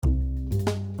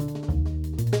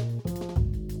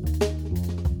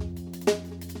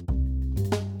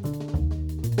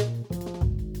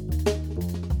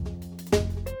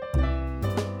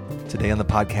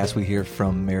the podcast, we hear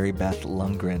from Mary Beth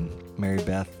Lundgren. Mary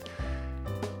Beth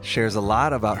shares a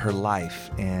lot about her life,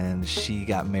 and she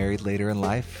got married later in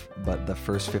life, but the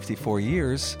first 54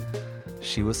 years,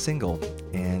 she was single,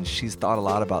 and she's thought a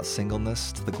lot about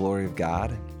singleness to the glory of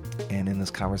God. And in this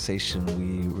conversation,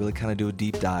 we really kind of do a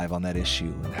deep dive on that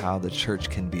issue and how the church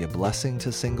can be a blessing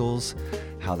to singles,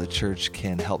 how the church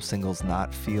can help singles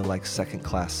not feel like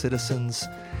second-class citizens,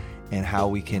 and how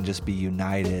we can just be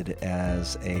united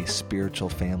as a spiritual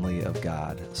family of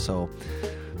God. So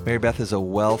Mary Beth is a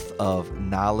wealth of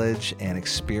knowledge and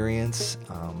experience.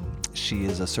 She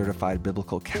is a certified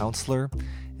biblical counselor,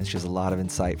 and she has a lot of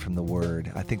insight from the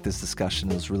Word. I think this discussion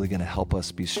is really going to help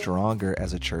us be stronger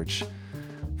as a church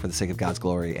for the sake of God's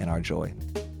glory and our joy.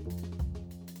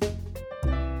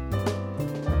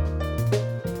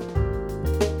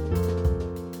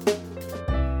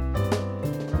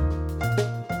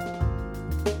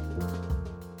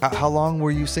 How long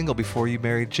were you single before you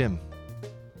married Jim?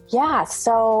 Yeah,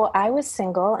 so I was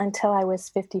single until I was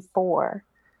 54.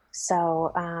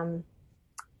 So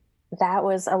that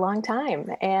was a long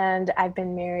time. And I've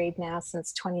been married now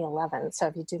since 2011. So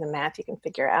if you do the math, you can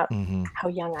figure out how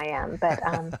young I am. But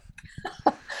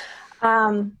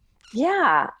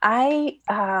yeah, I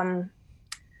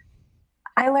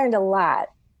learned a lot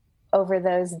over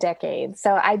those decades.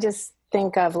 So I just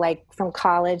think of like from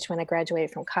college, when I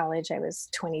graduated from college, I was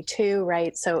 22,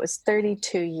 right? So it was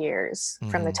 32 years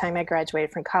from the time I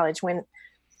graduated from college, when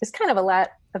it's kind of a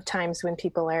lot of times when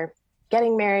people are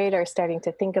getting married or starting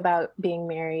to think about being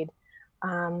married.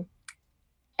 And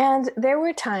there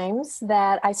were times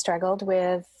that I struggled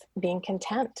with being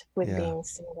content with being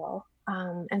single.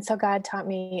 And so God taught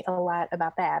me a lot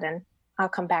about that. And I'll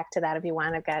come back to that if you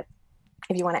want.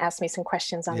 If you want to ask me some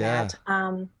questions on that.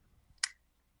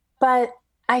 But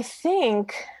I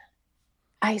think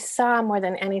I saw more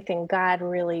than anything, God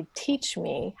really teach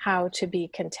me how to be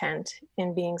content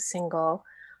in being single.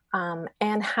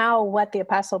 And how what the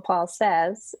Apostle Paul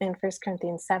says in 1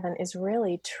 Corinthians 7 is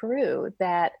really true,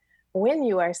 that when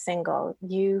you are single,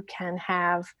 you can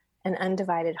have an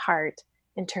undivided heart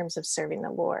in terms of serving the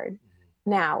Lord.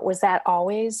 Now, was that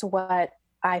always what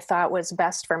I thought was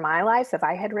best for my life if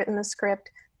I had written the script?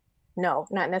 No,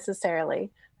 not necessarily.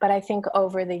 But I think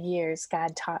over the years,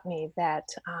 God taught me that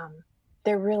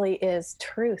there really is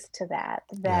truth to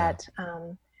that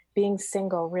being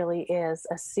single really is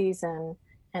a season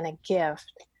and a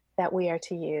gift that we are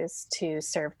to use to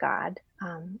serve God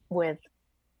with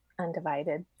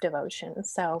undivided devotion.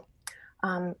 So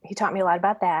he taught me a lot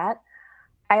about that.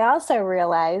 I also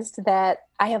realized that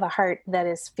I have a heart that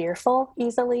is fearful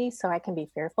easily, so I can be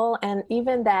fearful. And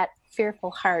even that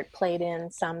fearful heart played in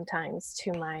sometimes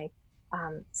to my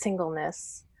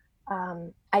singleness.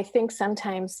 I think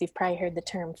sometimes you've probably heard the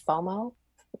term FOMO.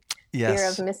 Yes. Fear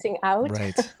of missing out.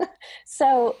 Right.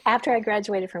 So after I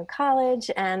graduated from college,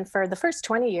 and for the first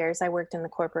 20 years, I worked in the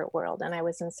corporate world, and I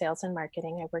was in sales and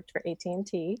marketing. I worked for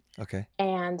AT&T. Okay.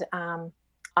 And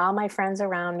all my friends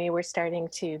around me were starting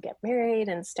to get married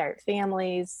and start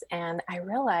families. And I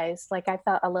realized like I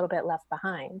felt a little bit left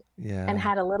behind and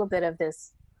had a little bit of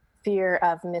this fear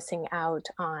of missing out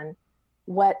on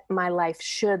what my life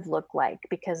should look like,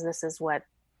 because this is what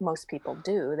most people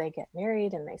do. They get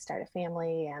married and they start a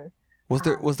family. And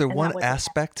was there one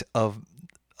aspect of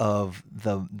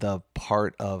the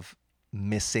part of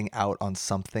missing out on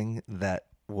something that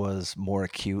was more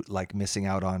acute, like missing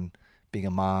out on being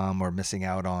a mom, or missing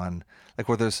out on, like,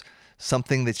 where there's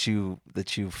something that you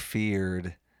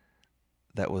feared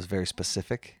that was very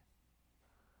specific,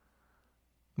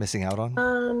 missing out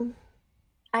on?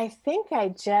 I think I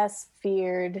just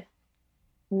feared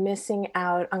missing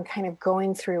out on kind of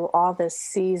going through all the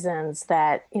seasons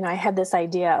that, I had this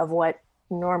idea of what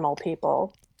normal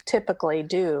people typically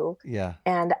do. Yeah.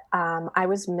 And I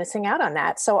was missing out on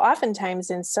that. So oftentimes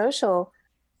in social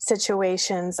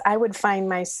situations, I would find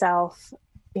myself,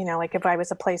 like if I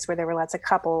was a place where there were lots of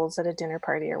couples at a dinner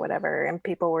party or whatever, and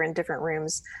people were in different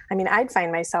rooms, I'd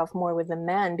find myself more with the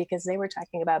men because they were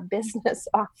talking about business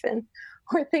often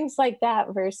or things like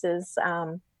that versus,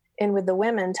 and with the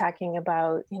women talking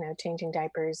about, changing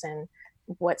diapers and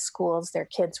what schools their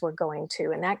kids were going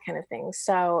to and that kind of thing.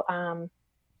 So,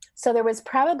 so there was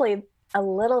probably a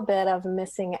little bit of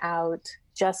missing out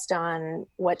just on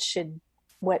what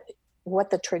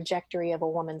the trajectory of a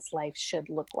woman's life should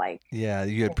look like. Yeah,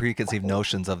 you had preconceived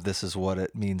notions of this is what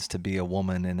it means to be a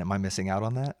woman, and am I missing out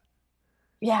on that?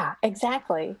 Yeah,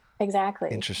 exactly.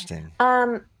 Interesting.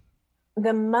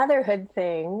 The motherhood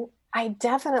thing, I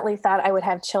definitely thought I would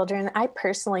have children. I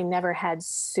personally never had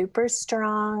super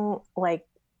strong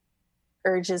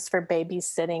urges for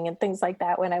babysitting and things like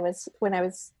that when I was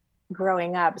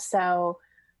growing up. So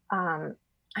I'm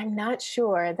not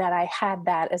sure that I had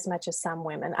that as much as some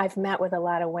women. I've met with a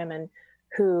lot of women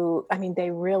who, I mean, they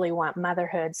really want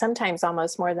motherhood, sometimes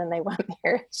almost more than they want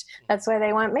marriage. That's why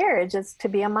they want marriage, is to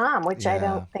be a mom, which I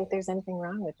don't think there's anything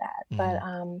wrong with that. But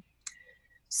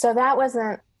so that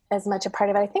wasn't as much a part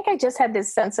of it. I think I just had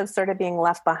this sense of sort of being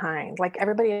left behind. Like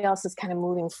everybody else is kind of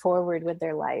moving forward with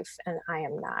their life and I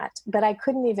am not. But I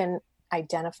couldn't even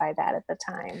identify that at the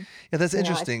time. Yeah, that's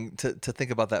interesting to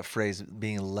think about that phrase,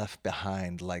 being left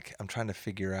behind. Like, I'm trying to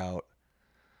figure out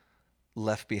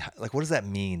left behind. Like, what does that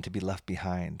mean to be left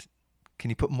behind? Can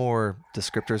you put more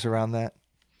descriptors around that?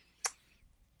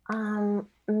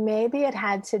 Maybe it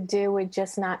had to do with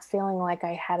just not feeling like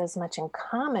I had as much in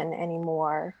common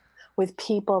anymore with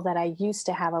people that I used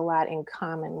to have a lot in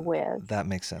common with. That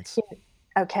makes sense.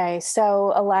 Okay.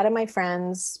 So a lot of my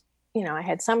friends, you know, I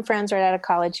had some friends right out of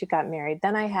college who got married.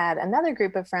 Then I had another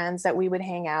group of friends that we would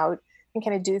hang out and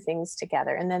kind of do things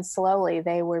together. And then slowly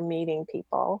they were meeting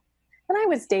people. And I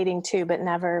was dating too, but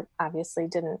never, obviously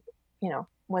didn't, you know,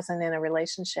 wasn't in a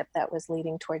relationship that was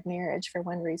leading toward marriage for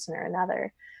one reason or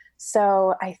another.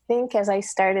 So I think as I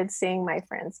started seeing my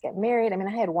friends get married, I mean,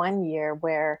 I had one year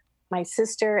where my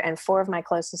sister and 4 of my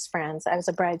closest friends, I was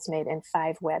a bridesmaid in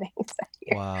 5 weddings that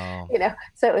year. Wow. You know,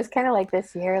 so it was kind of like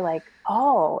this year, like,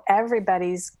 oh,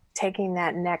 everybody's taking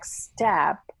that next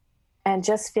step, and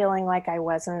just feeling like I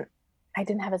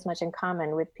didn't have as much in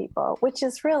common with people, which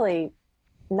is really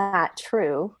not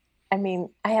true. I mean,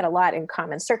 I had a lot in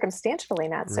common, circumstantially,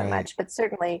 not so much, but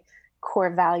certainly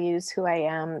core values, who I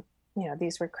am, you know,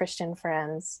 these were Christian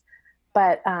friends.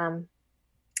 But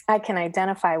I can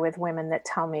identify with women that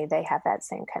tell me they have that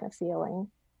same kind of feeling.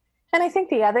 And I think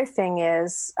the other thing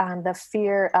is the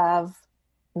fear of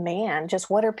man, just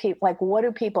what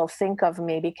do people think of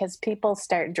me? Because people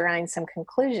start drawing some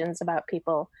conclusions about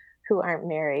people who aren't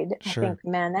married. Sure. I think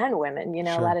men and women, you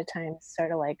know, a lot of times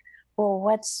sort of like, well,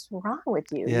 what's wrong with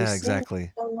you? Yeah, you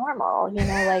exactly. So normal, you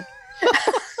know, like.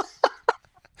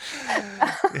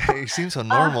 Yeah, you seem so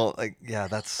normal. Like, yeah,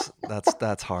 that's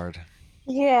hard.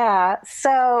 Yeah.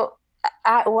 So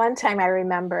at one time I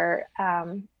remember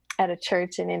at a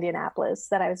church in Indianapolis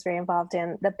that I was very involved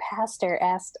in, the pastor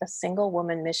asked a single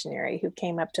woman missionary who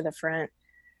came up to the front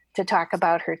to talk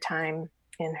about her time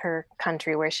in her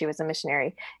country where she was a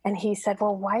missionary. And he said,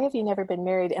 well, why have you never been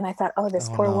married? And I thought, oh, this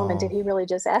poor woman, did he really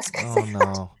just ask us that?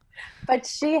 No. But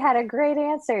she had a great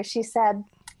answer. She said,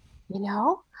 you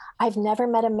know, I've never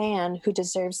met a man who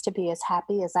deserves to be as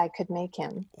happy as I could make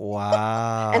him.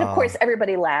 Wow. And of course,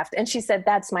 everybody laughed. And she said,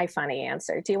 that's my funny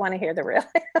answer. Do you want to hear the real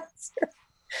answer?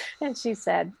 And she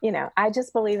said, you know, I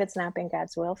just believe it's not been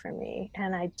God's will for me.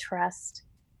 And I trust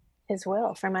his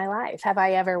will for my life. Have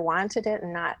I ever wanted it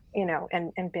and not, you know,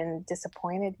 and been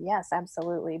disappointed? Yes,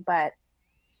 absolutely. But,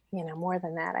 you know, more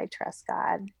than that, I trust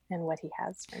God and what he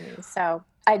has for me. So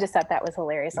I just thought that was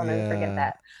hilarious. I'll never forget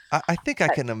that. I think I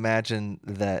can imagine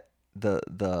that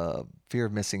the fear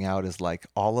of missing out is like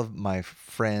all of my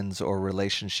friends or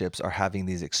relationships are having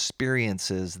these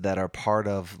experiences that are part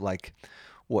of, like,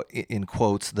 what, in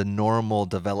quotes, the normal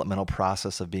developmental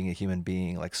process of being a human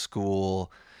being, like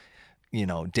school, you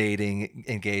know, dating,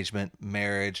 engagement,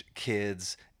 marriage,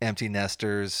 kids, empty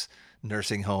nesters,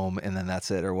 nursing home, and then that's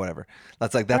it, or whatever.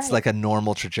 That's like a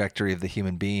normal trajectory of the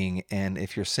human being. And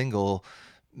if you're single,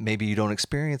 maybe you don't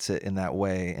experience it in that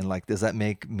way. And like, does that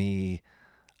make me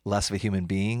less of a human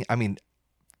being? I mean,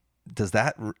 does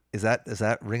that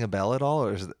ring a bell at all,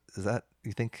 or is that,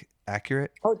 you think,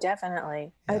 accurate? Oh,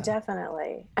 definitely. Yeah. Oh,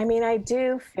 definitely. I mean, I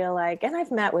do feel like, and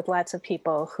I've met with lots of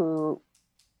people who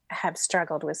have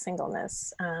struggled with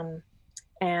singleness.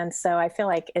 And so I feel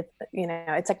like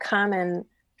it's a common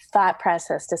thought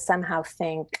process to somehow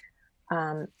think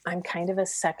I'm kind of a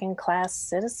second-class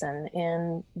citizen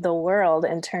in the world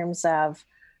in terms of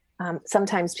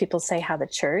sometimes people say how the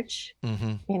church,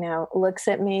 you know, looks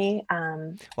at me.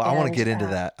 Well, I want to get into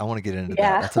that. That.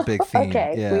 That's a big theme.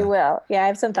 Okay, we will. Yeah, I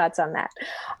have some thoughts on that.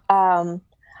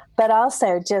 But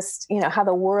also just, you know, how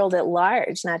the world at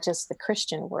large, not just the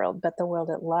Christian world, but the world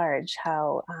at large,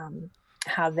 how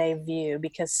they view,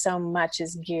 because so much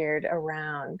is geared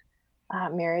around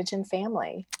marriage and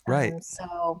family. Right.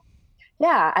 So,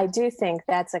 yeah, I do think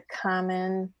that's a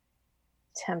common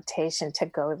temptation to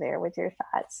go there with your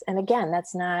thoughts. And again,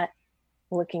 that's not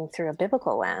looking through a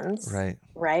biblical lens.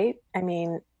 Right. I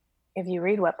mean, if you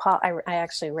read what Paul, I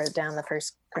actually wrote down the 1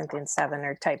 Corinthians 7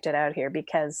 or typed it out here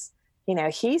because, you know,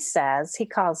 he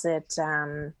calls it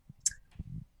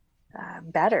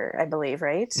better, I believe,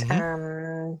 right?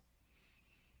 Mm-hmm.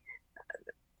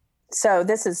 So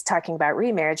this is talking about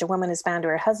remarriage. A woman is bound to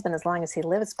her husband as long as he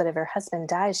lives, but if her husband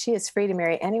dies, she is free to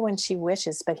marry anyone she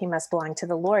wishes, but he must belong to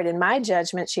the Lord. In my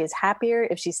judgment, she is happier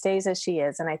if she stays as she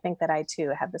is. And I think that I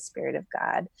too have the Spirit of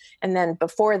God. And then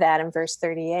before that, in verse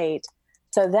 38,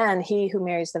 so then he who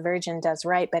marries the virgin does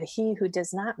right, but he who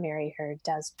does not marry her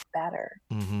does better.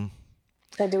 Mm-hmm.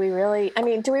 So do we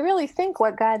really think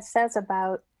what God says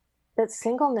about that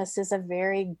singleness is a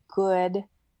very good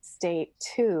state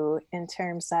too, in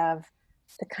terms of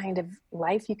the kind of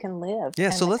life you can live? Yeah.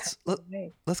 And So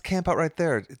the let's camp out right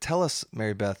there. Tell us,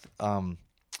 Mary Beth,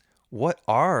 what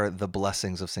are the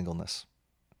blessings of singleness?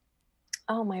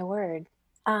 Oh my word.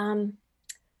 Um,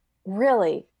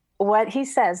 really, what he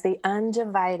says, the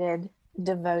undivided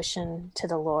devotion to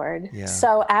the Lord. Yeah.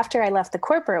 So after I left the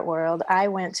corporate world, I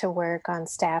went to work on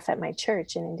staff at my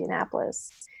church in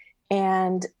Indianapolis.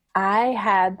 And I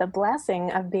had the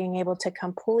blessing of being able to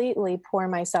completely pour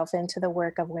myself into the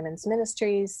work of women's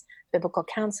ministries, biblical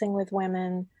counseling with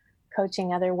women,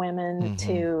 coaching other women Mm-hmm.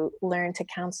 to learn to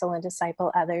counsel and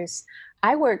disciple others.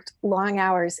 I worked long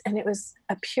hours and it was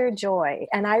a pure joy.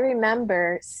 And I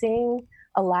remember seeing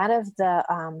a lot of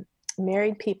the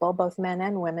married people, both men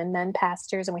and women, men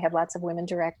pastors, and we have lots of women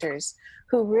directors,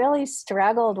 who really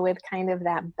struggled with kind of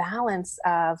that balance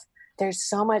of there's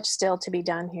so much still to be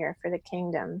done here for the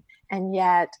kingdom. And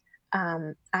yet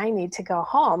I need to go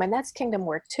home. And that's kingdom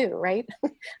work too, right?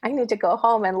 I need to go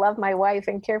home and love my wife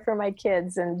and care for my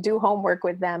kids and do homework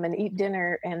with them and eat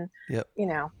dinner and, Yep.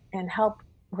 and help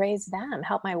raise them,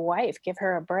 help my wife, give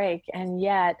her a break. And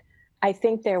yet I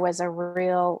think there was a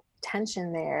real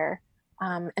tension there.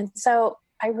 And so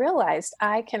I realized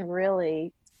I can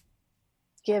really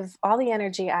give all the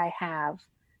energy I have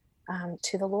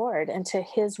to the Lord and to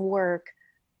his work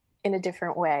in a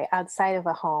different way outside of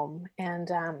a home. And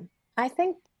I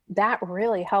think that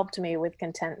really helped me with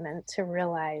contentment to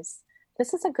realize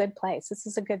this is a good place. This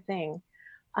is a good thing.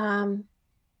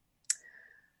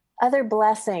 Other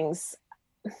blessings,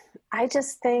 I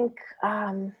just think,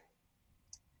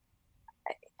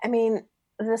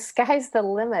 the sky's the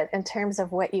limit in terms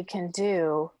of what you can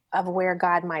do, of where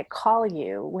God might call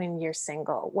you when you're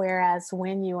single. Whereas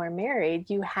when you are married,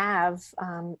 you have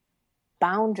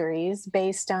boundaries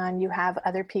based on you have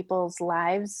other people's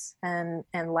lives and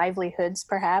livelihoods,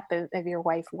 perhaps if your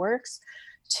wife works,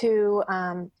 to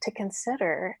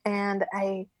consider. And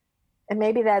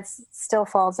maybe that still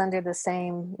falls under the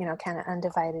same kind of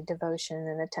undivided devotion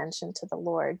and attention to the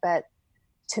Lord. But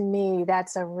to me,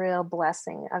 that's a real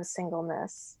blessing of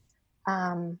singleness.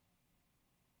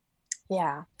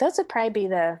 Yeah, those would probably be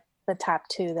the top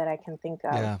two that I can think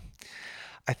of. Yeah.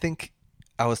 I think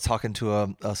I was talking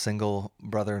to a single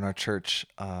brother in our church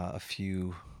a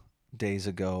few days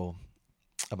ago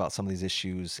about some of these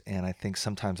issues. And I think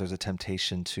sometimes there's a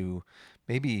temptation to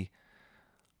maybe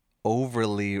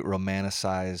overly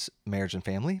romanticize marriage and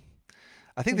family.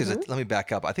 I think Mm-hmm. let me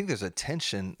back up. I think there's a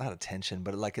tension, not a tension,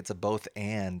 but like it's a both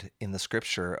and in the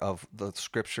scripture of the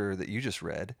scripture that you just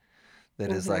read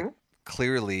that is like Mm-hmm.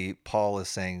 clearly Paul is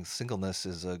saying singleness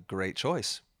is a great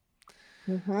choice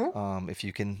Mm-hmm. if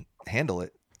you can handle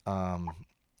it.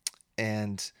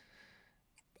 And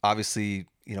obviously,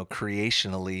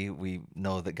 creationally, we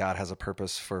know that God has a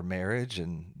purpose for marriage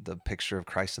and the picture of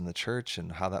Christ in the church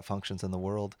and how that functions in the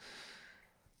world.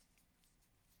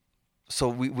 So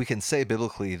we can say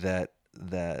biblically that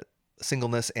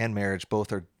singleness and marriage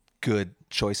both are good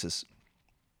choices,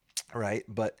 right?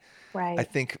 But I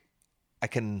Right. think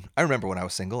I remember when I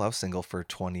was single for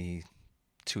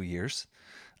 22 years.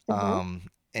 Mm-hmm.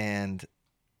 And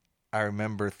I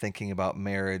remember thinking about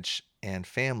marriage and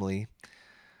family,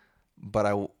 but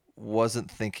I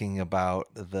wasn't thinking about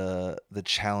the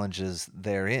challenges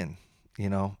therein.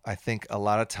 I think a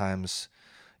lot of times,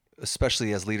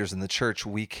 especially as leaders in the church,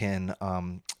 we can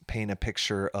paint a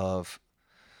picture of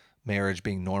marriage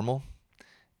being normal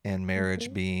and marriage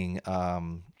Mm-hmm. being,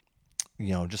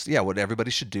 just, yeah, what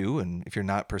everybody should do. And if you're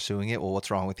not pursuing it, well,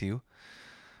 what's wrong with you?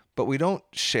 But we don't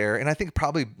share. And I think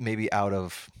probably maybe out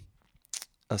of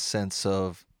a sense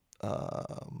of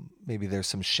maybe there's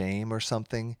some shame or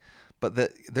something, but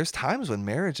that there's times when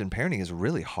marriage and parenting is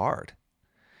really hard,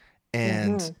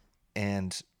 and Mm-hmm.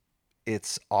 and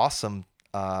it's awesome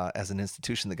as an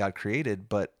institution that God created,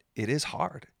 but it is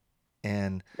hard.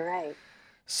 And Right.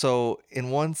 so in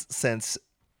one sense,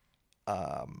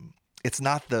 it's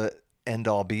not the end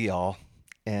all be all,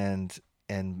 and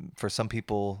for some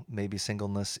people maybe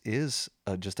singleness is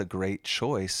just a great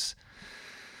choice.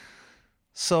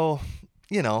 So,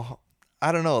 you know,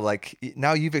 I don't know. Like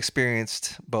now you've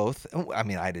experienced both. I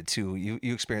mean, I did too. You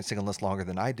experienced singleness longer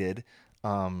than I did,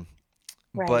 Right.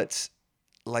 but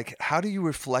like, how do you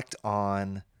reflect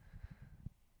on,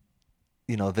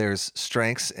 there's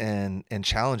strengths and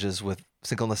challenges with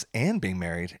singleness and being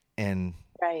married, and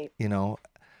Right. you know,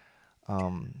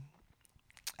 um,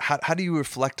 how do you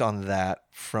reflect on that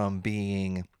from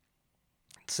being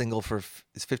single for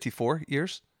is 54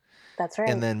 years That's and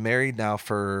right. then married now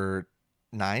for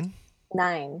 9?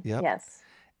 9. Yep. Yes.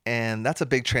 And that's a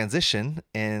big transition,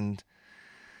 and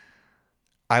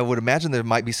I would imagine there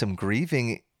might be some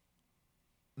grieving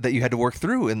that you had to work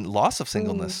through in loss of Mm.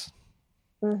 singleness.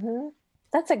 Mm-hmm.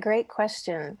 That's a great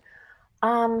question.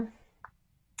 Um,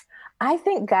 I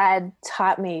think God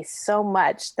taught me so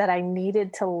much that I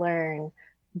needed to learn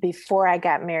before I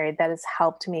got married that has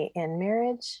helped me in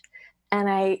marriage. And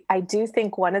I do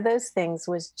think one of those things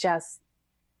was just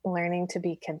learning to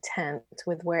be content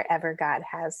with wherever God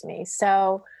has me.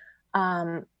 So,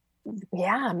 um,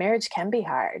 yeah, marriage can be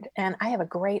hard. And I have a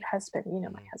great husband. You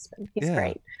know, my husband, he's Yeah,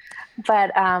 great.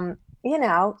 But,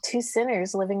 two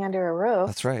sinners living under a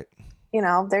that's roof, right.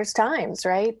 there's times,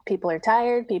 right? People are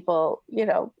tired, people,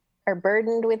 are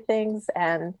burdened with things,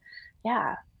 and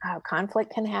yeah,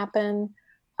 conflict can happen.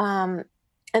 Um,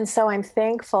 and so I'm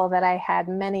thankful that I had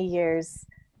many years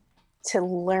to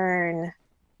learn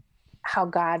how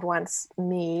God wants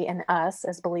me and us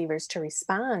as believers to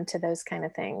respond to those kind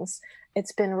of things.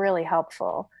 It's been really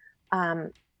helpful.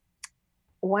 Um,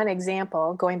 One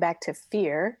example, going back to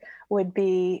fear, would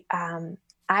be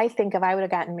I think if I would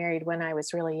have gotten married when I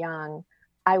was really young,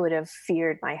 I would have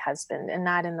feared my husband, and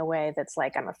not in the way that's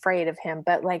like I'm afraid of him,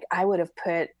 but like I would have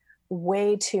put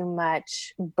way too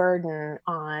much burden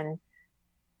on,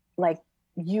 like,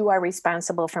 you are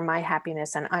responsible for my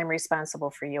happiness and I'm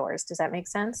responsible for yours. Does that make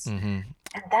sense? Mm-hmm.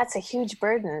 And that's a huge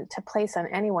burden to place on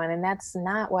anyone, and that's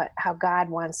not what how God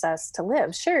wants us to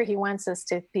live. Sure, he wants us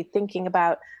to be thinking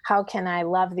about how can I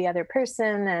love the other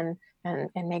person and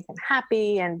make them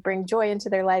happy and bring joy into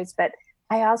their lives, but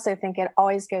I also think it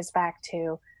always goes back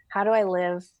to how do I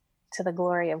live to the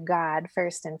glory of God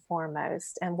first and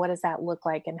foremost, and what does that look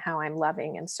like in how I'm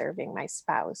loving and serving my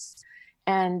spouse.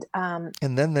 And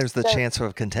And then there's the so chance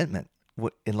of contentment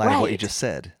in light of what you right, just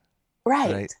said,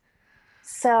 right? right.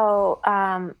 So,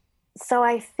 so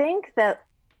I think that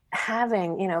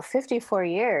having, 54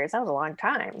 years, that was a long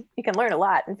time. You can learn a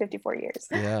lot in 54 years.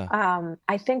 Yeah.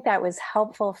 I think that was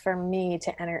helpful for me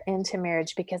to enter into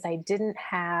marriage because I didn't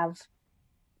have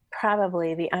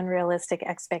probably the unrealistic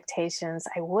expectations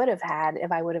I would have had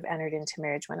if I would have entered into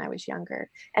marriage when I was younger.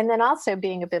 And then also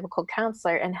being a biblical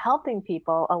counselor and helping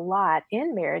people a lot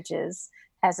in marriages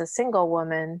as a single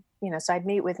woman, so I'd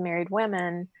meet with married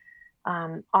women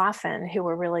often who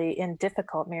were really in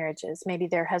difficult marriages. Maybe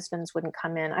their husbands wouldn't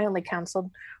come in. I only counseled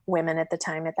women at the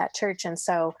time at that church. And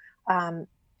so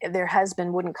if their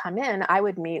husband wouldn't come in, I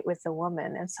would meet with the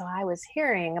woman. And so I was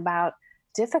hearing about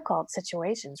difficult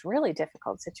situations, really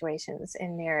difficult situations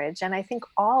in marriage. And I think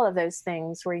all of those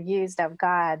things were used of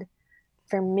God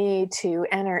for me to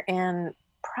enter in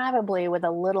probably with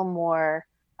a little more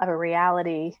of a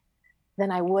reality than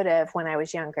I would have when I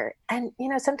was younger. And,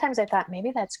 sometimes I thought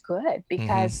maybe that's good Mm-hmm.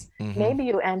 because Mm-hmm. maybe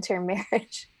you enter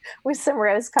marriage with some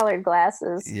rose colored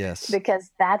glasses Yes.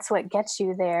 because that's what gets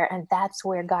you there. And that's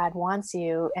where God wants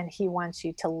you. And he wants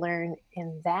you to learn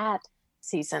in that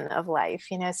season of life,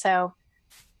 So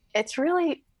it's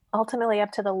really ultimately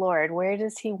up to the Lord. Where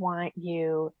does he want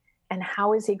you? And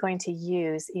how is he going to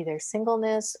use either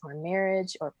singleness or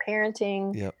marriage or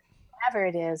parenting, Yep. whatever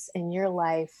it is in your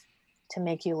life to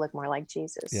make you look more like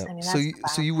Jesus? Yep. I mean, So that's the so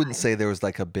bottom you wouldn't line. say there was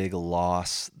like a big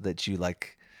loss that you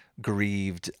like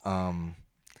grieved, the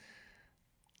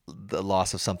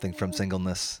loss of something from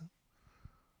singleness,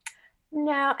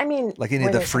 No, I mean, like any of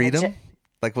were the there some freedom?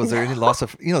 Like, was there no, any loss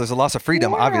of, there's a loss of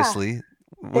freedom, yeah, obviously. Did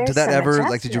there's that some ever,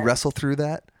 like, did you wrestle adjustments. through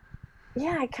that?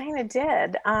 Yeah, I kind of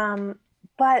did.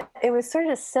 But it was sort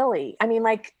of silly. I mean,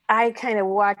 like I kind of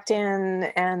walked in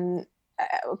and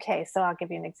okay, so I'll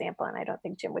give you an example, and I don't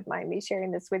think Jim would mind me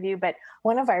sharing this with you. But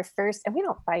one of our first, and we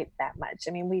don't fight that much.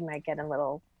 I mean, we might get in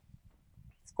little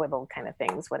squibble kind of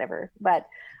things, whatever. But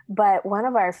one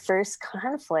of our first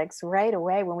conflicts right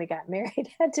away when we got married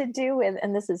had to do with,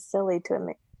 and this is silly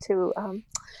to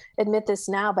admit this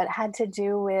now, but had to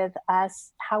do with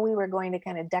us how we were going to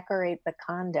kind of decorate the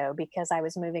condo because I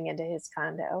was moving into his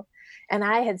condo, and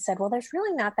I had said, well, there's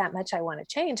really not that much I want to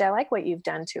change. I like what you've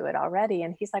done to it already,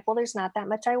 and he's like, well, there's not that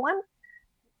much I want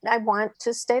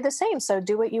to stay the same. So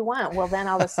do what you want. Well, then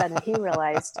all of a sudden he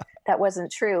realized that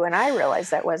wasn't true. And I realized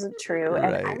that wasn't true.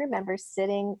 And I Right. remember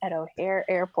sitting at O'Hare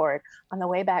Airport on the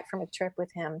way back from a trip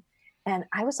with him. And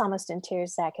I was almost in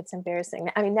tears, Zach. It's embarrassing.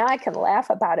 I mean, now I can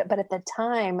laugh about it. But at the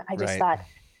time, I just Right. thought,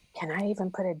 can I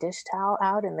even put a dish towel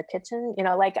out in the kitchen? You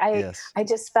know, like Yes. I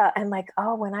just felt, I'm like,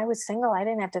 oh, when I was single, I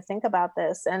didn't have to think about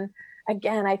this. And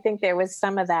again, I think there was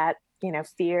some of that, you know,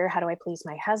 fear. How do I please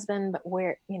my husband? But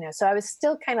where, you know, so I was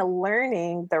still kind of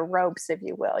learning the ropes, if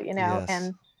you will, you know. Yes.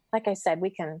 And like I said, we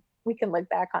can look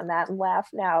back on that and laugh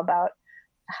now about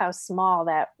how small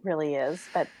that really is.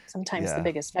 But sometimes the Yeah.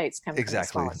 biggest fights come from the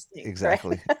Exactly. smallest things, right?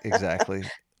 Exactly. Exactly.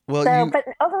 Well, So, you but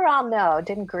overall, no,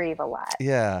 didn't grieve a lot.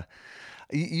 yeah.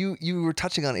 You were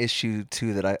touching on an issue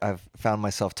too that I've found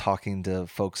myself talking to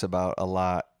folks about a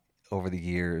lot over the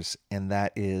years, and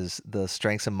that is the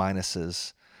strengths and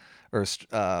minuses, or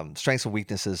strengths and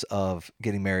weaknesses of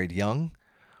getting married young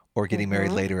or getting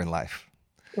married Mm-hmm. later in life.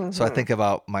 So I Mm-hmm. think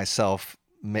about myself.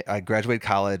 I graduated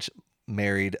college,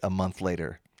 married a month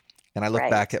later, and I look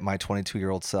back Right. at my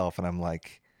 22-year-old self, and I'm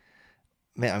like,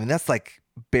 man, I mean, that's like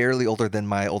barely older than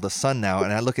my oldest son now.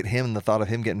 And I look at him and the thought of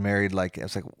him getting married, like, I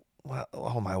was like, wow,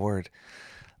 oh my word.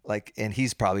 Like, and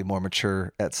he's probably more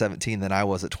mature at 17 than I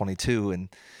was at 22. And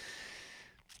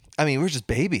I mean, we were just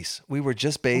babies. We were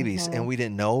just babies, Mm-hmm. and we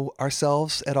didn't know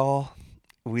ourselves at all.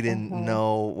 We didn't Mm-hmm.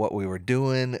 know what we were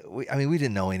doing. I mean, we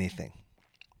didn't know anything.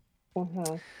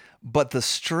 Mm-hmm. But the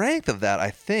strength of that,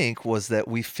 I think, was that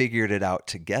we figured it out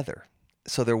together.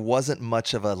 So there wasn't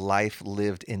much of a life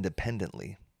lived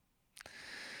independently.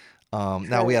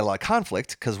 Now we had a True. lot of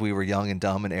conflict because we were young and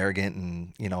dumb and arrogant,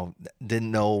 and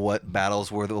didn't know what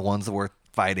battles were the ones that were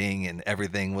fighting, and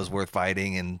everything was worth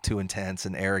fighting, and too intense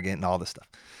and arrogant and all this stuff.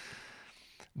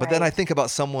 But then I Right. think about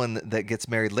someone that gets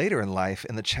married later in life,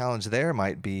 and the challenge there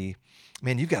might be,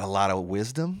 man, you've got a lot of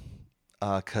wisdom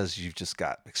because you've just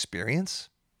got experience,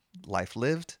 life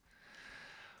lived.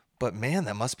 But man,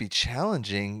 that must be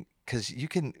challenging because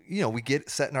we get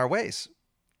set in our ways,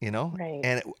 you know. Right.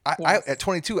 And I at Yes.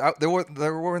 22, there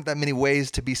weren't that many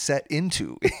ways to be set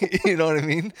into. You know what I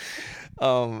mean?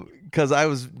 Because I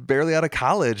was barely out of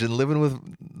college and living with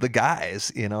the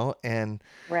guys, and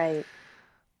Right.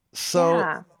 so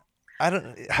Yeah. I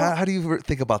don't. How, Well, how do you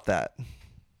think about that?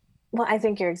 well, I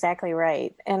think you're exactly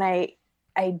right. And I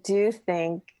do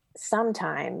think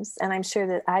sometimes, and I'm sure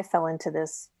that I fell into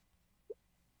this,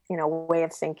 you know, way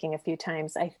of thinking a few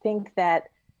times. I think that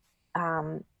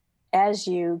um, as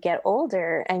you get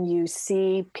older and you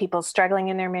see people struggling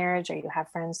in their marriage, or you have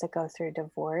friends that go through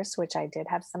divorce, which I did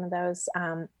have some of those,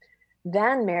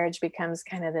 then marriage becomes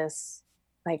kind of this,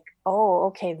 like, oh,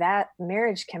 okay, that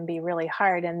marriage can be really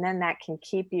hard, and then that can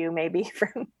keep you maybe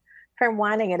from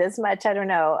wanting it as much. I don't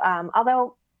know.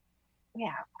 Although,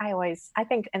 yeah, I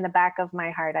think in the back of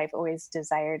my heart, I've always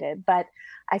desired it. But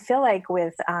I feel like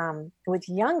with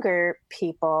younger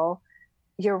people,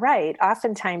 you're right.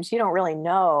 Oftentimes, you don't really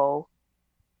know,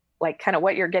 like, kind of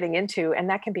what you're getting into, and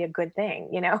that can be a good thing.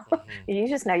 You know, Hmm. you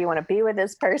just know you want to be with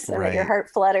this person, that your Right, heart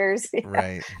flutters.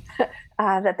 right.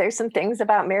 That there's some things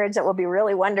about marriage that will be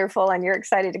really wonderful, and you're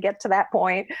excited to get to that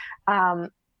point. Um,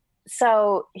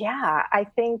 so yeah, I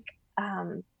think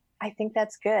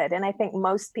that's good, and I think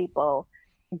most people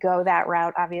go that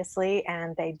route, obviously,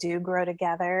 and they do grow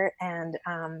together. And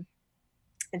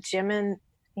Jim and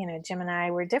Jim and I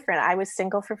were different. I was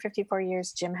single for 54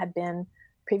 years. Jim had been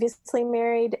previously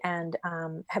married and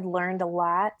had learned a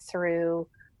lot through.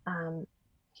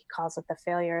 He calls it the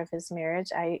failure of his marriage.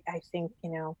 I think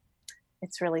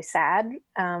it's really sad.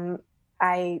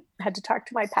 I had to talk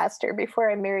to my pastor before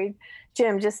I married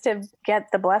Jim just to get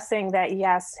the blessing that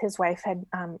yes, his wife had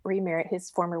remarried,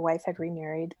 his former wife had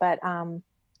remarried. But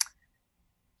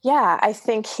yeah, I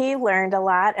think he learned a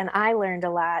lot and I learned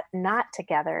a lot not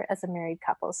together as a married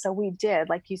couple. So we did,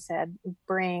 like you said,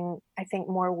 bring, I think,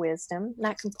 more wisdom,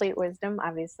 not complete wisdom.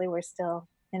 Obviously, we're still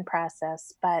in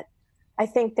process, but I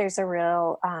think there's a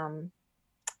real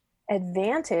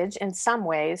advantage in some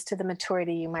ways to the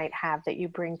maturity you might have that you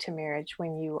bring to marriage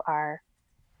when you are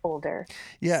older.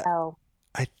 Yeah, So,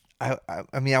 I,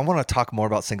 I mean, I want to talk more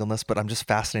about singleness, but I'm just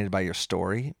fascinated by your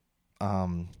story.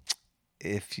 Um,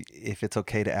 if it's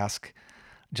okay to ask,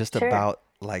 just sure. about,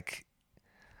 like,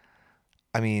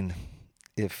 I mean,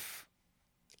 if,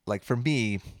 like, for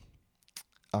me,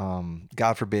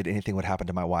 God forbid anything would happen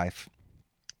to my wife,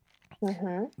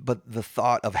 Hmm. but the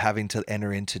thought of having to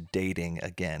enter into dating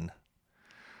again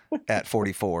at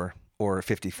 44 or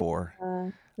 54, Hmm.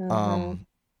 um,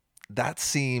 that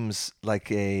seems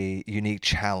like a unique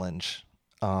challenge.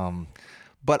 Um,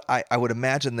 but I would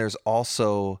imagine there's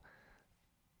also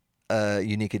a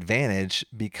unique advantage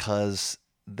because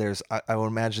I would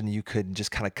imagine you could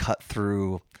just kind of cut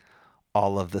through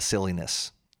all of the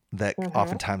silliness that Hmm.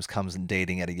 oftentimes comes in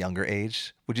dating at a younger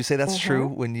age. Would you say that's Hmm. true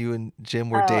when you and Jim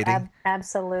were Oh, dating?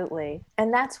 absolutely.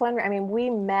 And that's one, I mean, we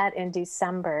met in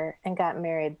December and got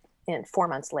married in 4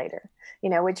 months later,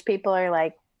 which people are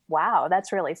like, wow,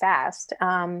 that's really fast.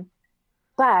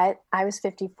 But I was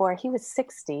 54, he was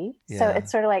 60. So Yeah.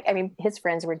 it's sort of like, I mean, his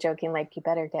friends were joking, like, you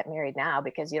better get married now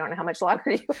because you don't know how much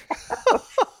longer you have.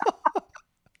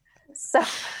 So,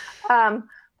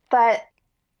 but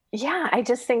yeah, I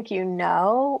just think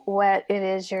what it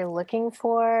is you're looking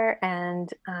for, and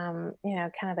kind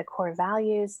of the core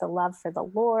values, the love for the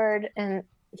Lord, and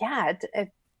yeah,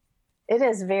 it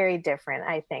is very different,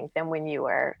 I think, than when you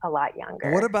were a lot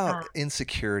younger. What about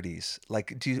insecurities?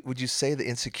 Like, would you say the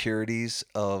insecurities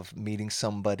of meeting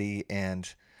somebody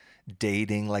and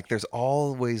dating, like there's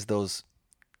always those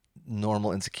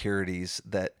normal insecurities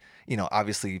that,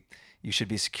 obviously you should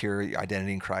be secure, your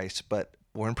identity in Christ, but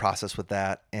we're in process with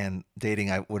that. And dating,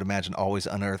 I would imagine, always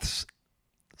unearths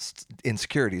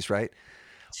insecurities, right?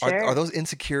 Sure. Are those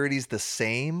insecurities the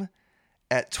same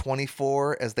at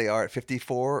 24 as they are at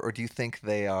 54? Or do you think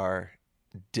they are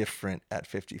different at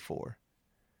 54?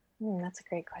 That's a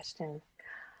great question.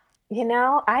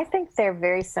 I think they're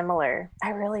very similar. I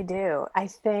really do. I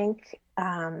think,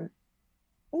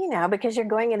 because you're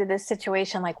going into this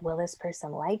situation like, will this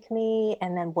person like me?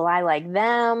 And then will I like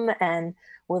them? And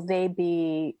will they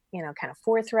be, kind of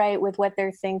forthright with what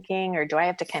they're thinking? Or do I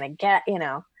have to kind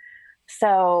of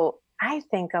So I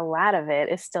think a lot of it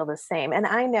is still the same. And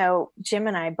I know Jim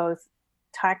and I both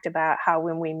talked about how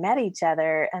when we met each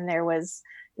other and there was,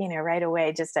 right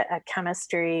away, just a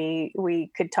chemistry,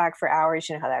 we could talk for hours,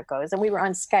 how that goes. And we were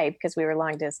on Skype because we were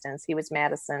long distance. He was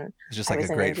Madison. It's just I like was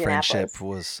a in great friendship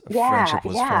Yeah.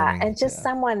 forming. And just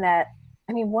someone that,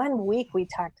 1 week we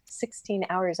talked 16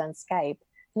 hours on Skype.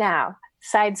 Now,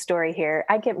 side story here,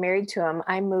 I get married to him,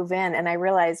 I move in, and I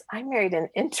realize I married an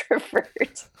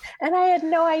introvert. And I had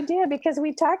no idea because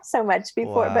we talked so much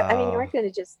before. Wow. But you weren't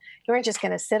just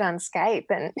going to sit on Skype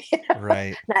and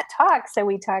right. not talk. So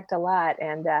we talked a lot.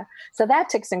 And so that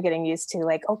took some getting used to,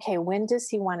 like, okay, when does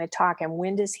he want to talk and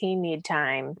when does he need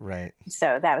time? Right.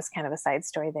 So that was kind of a side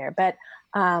story there. But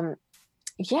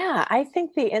yeah, I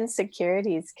think the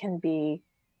insecurities can be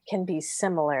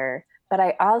similar, but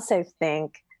I also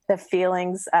think the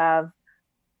feelings of,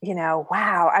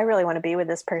 wow, I really want to be with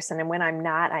this person. And when I'm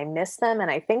not, I miss them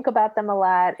and I think about them a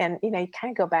lot. And, you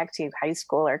kind of go back to high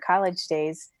school or college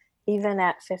days, even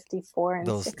at 54 and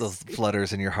those 60. Those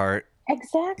flutters in your heart.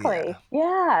 Exactly.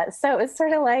 Yeah. So it's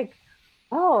sort of like,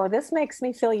 oh, this makes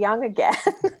me feel young again.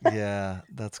 Yeah,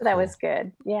 that's cool. That was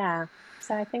good. Yeah.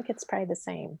 So I think it's probably the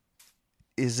same.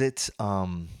 Is it,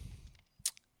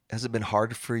 has it been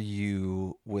hard for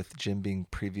you with Jim being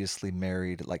previously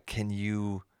married? Like, can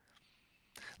you,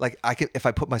 like, if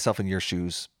I put myself in your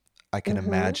shoes, I can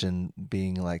imagine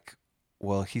being like,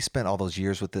 well, he spent all those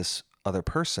years with this other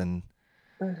person,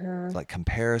 like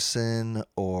comparison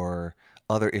or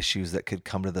other issues that could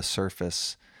come to the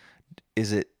surface.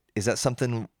 Is that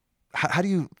something, how do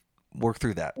you work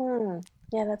through that?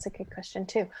 Yeah, that's a good question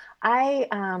too. I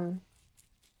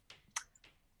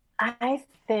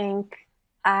think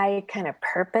I kind of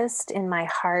purposed in my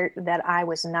heart that I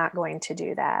was not going to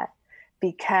do that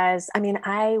because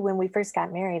when we first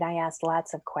got married, I asked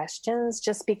lots of questions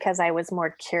just because I was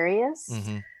more curious.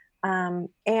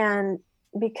 And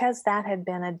because that had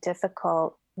been a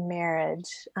difficult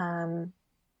marriage, I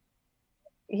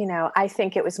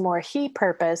think it was more he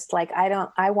purposed, like,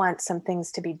 I want some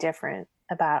things to be different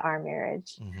about our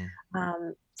marriage.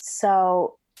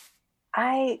 So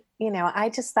I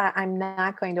just thought I'm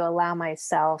not going to allow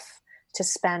myself to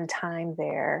spend time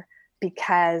there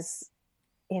because,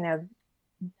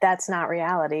 that's not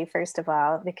reality, first of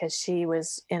all, because she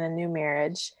was in a new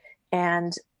marriage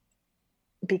and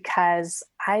because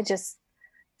I just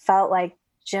felt like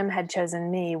Jim had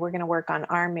chosen me. We're going to work on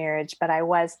our marriage, but I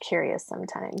was curious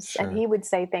sometimes. Sure. And he would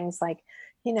say things like,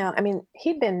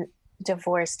 he'd been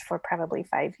divorced for probably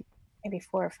maybe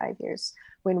 4 or 5 years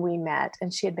when we met,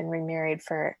 and she had been remarried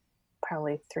for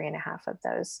probably 3.5 of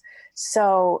those.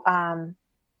 So,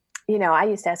 I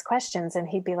used to ask questions and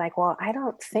he'd be like, well, I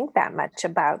don't think that much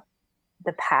about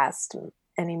the past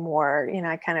anymore.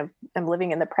 I kind of am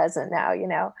living in the present now,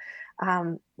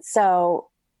 so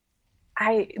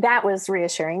that was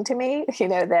reassuring to me,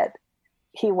 that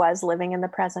he was living in the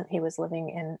present. He was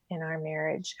living in our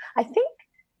marriage.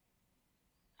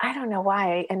 I don't know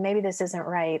why, and maybe this isn't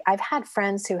right. I've had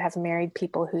friends who have married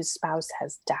people whose spouse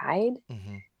has died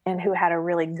and who had a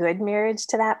really good marriage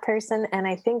to that person. And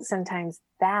I think sometimes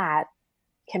that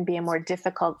can be a more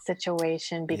difficult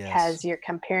situation because you're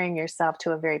comparing yourself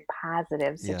to a very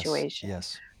positive situation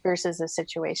versus a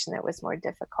situation that was more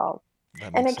difficult.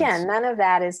 And again, none of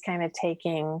that is kind of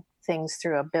taking things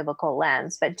through a biblical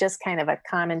lens, but just kind of a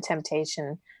common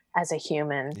temptation as a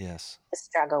human Yes. to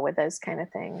struggle with those kind of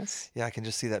things. Yeah, I can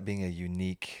just see that being a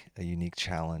unique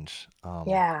challenge.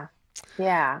 Yeah.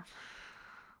 Yeah.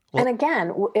 And Well,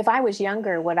 again, if I was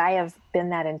younger, would I have been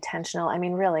that intentional? I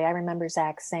mean, really, I remember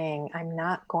Zach saying, I'm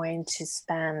not going to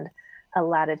spend a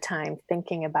lot of time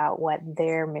thinking about what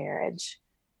their marriage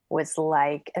was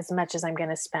like as much as I'm going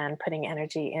to spend putting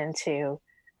energy into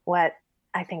what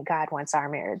I think God wants our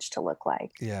marriage to look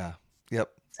like. yeah. Yep.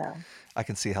 So, I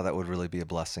can see how that would really be a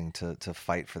blessing to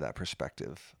fight for that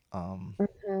perspective.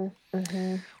 hmm.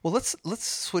 Well, let's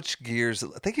switch gears.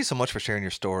 Thank you so much for sharing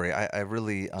your story. I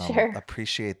really Sure.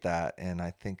 appreciate that, and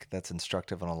I think that's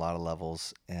instructive on a lot of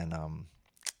levels. And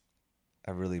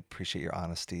I really appreciate your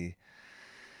honesty.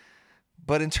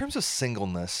 But in terms of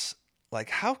singleness, like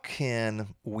how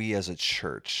can we as a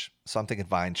church? So I'm thinking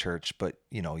Vine Church, but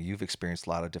you've experienced a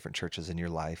lot of different churches in your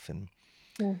life, and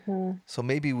Hmm. so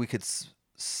maybe we could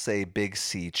say Big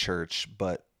C Church,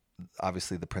 but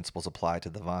obviously the principles apply to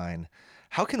the Vine.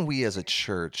 How can we as a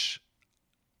church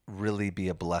really be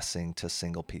a blessing to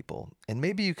single people? And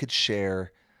maybe you could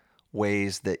share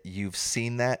ways that you've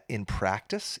seen that in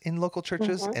practice in local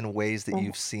churches Hmm. and ways that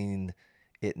you've seen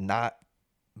it not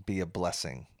be a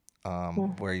blessing,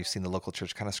 Hmm. where you've seen the local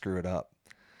church kind of screw it up.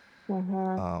 Hmm.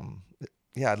 Um,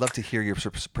 yeah, I'd love to hear your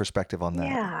perspective on that.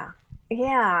 Yeah.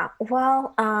 Yeah.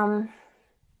 Well,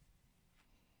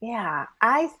 yeah,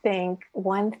 I think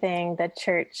one thing that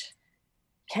church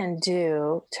can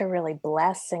do to really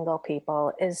bless single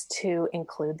people is to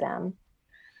include them.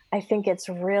 I think it's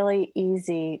really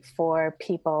easy for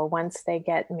people once they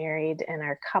get married and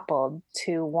are coupled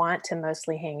to want to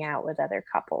mostly hang out with other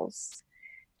couples.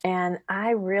 And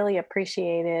I really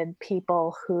appreciated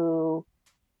people who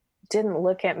didn't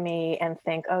look at me and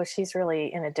think, "Oh, she's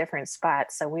really in a different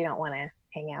spot, so we don't want to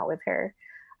hang out with her."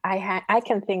 I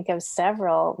can think of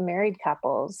several married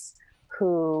couples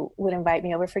who would invite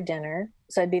me over for dinner.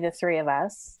 So it'd be the three of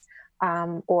us,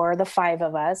 or the five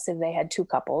of us if they had two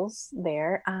couples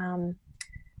there.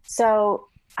 So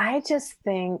I just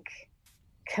think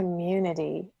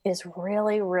community is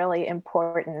really, really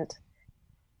important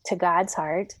to God's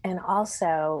heart. And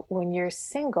also, when you're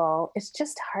single, it's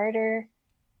just harder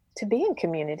to be in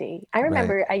community. I Right.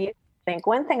 remember I used to think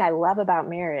one thing I love about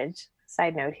marriage,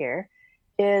 side note here,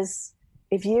 is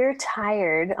if you're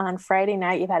tired on Friday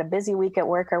night, you've had a busy week at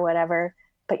work or whatever,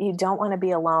 but you don't want to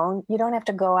be alone, you don't have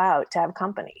to go out to have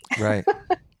company. Right.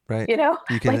 Right. You know,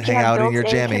 You can like you hang have out in built your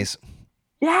in, jammies.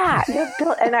 yeah, you have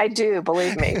built, and I do,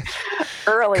 believe me,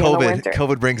 early in the winter.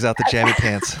 COVID brings out the jammy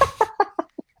pants.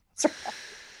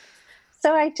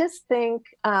 So I just think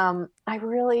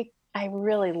I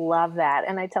really love that.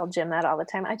 And I tell Jim that all the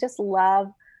time. I just love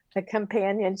the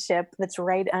companionship that's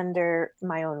right under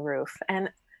my own roof. And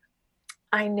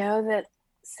I know that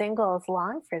singles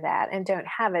long for that and don't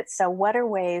have it. So what are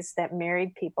ways that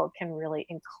married people can really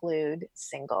include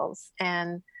singles?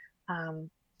 And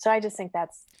so I just think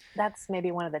that's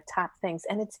maybe one of the top things.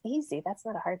 And it's easy. That's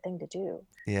not a hard thing to do,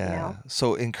 you Yeah. know?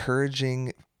 So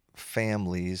encouraging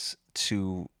families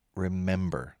to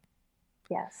remember.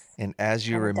 Yes. And as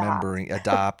you're And adopt. remembering,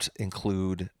 adopt,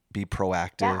 include, be Yeah.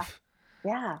 proactive.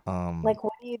 Yeah. Um, Like,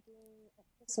 what do you do at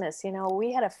Christmas?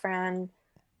 We had a friend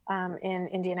in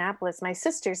Indianapolis. My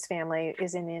sister's family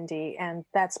is in Indy, and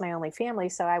that's my only family.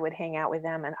 So I would hang out with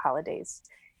them at holidays.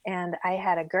 And I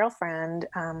had a girlfriend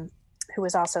who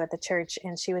was also at the church,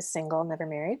 and she was single, never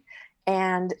married.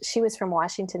 And she was from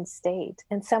Washington State.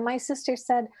 And so my sister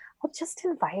said, well, just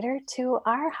invite her to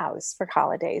our house for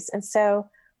holidays. And so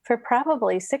for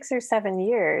probably 6 or 7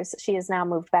 years, she has now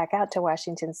moved back out to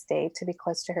Washington State to be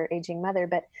close to her aging mother.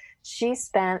 But she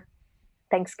spent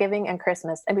Thanksgiving and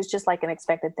Christmas. It was just like an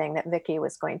expected thing that Vicky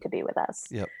was going to be with us.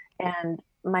 yep. And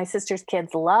my sister's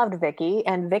kids loved Vicky,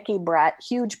 and Vicky brought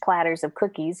huge platters of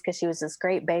cookies because she was this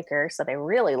great baker. So they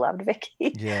really loved Vicky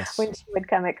Yes. when she would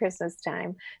come at Christmas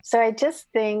time. So I just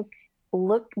think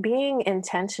being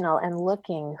intentional and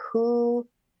looking who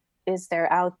is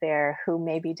there out there who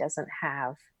maybe doesn't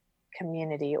have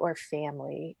community or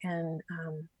family. And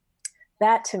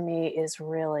that to me is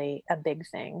really a big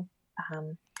thing.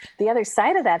 The other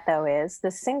side of that, though, is the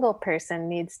single person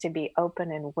needs to be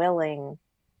open and willing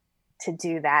to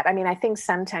do that. I mean, I think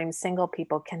sometimes single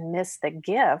people can miss the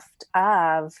gift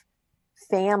of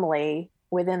family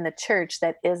within the church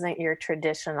that isn't your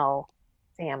traditional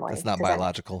That's family. not Does that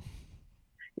biological.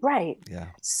 right? Yeah.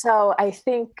 So I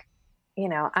think,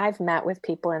 I've met with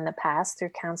people in the past through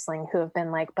counseling who have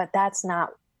been like, but that's not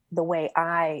the way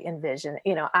I envision,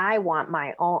 I want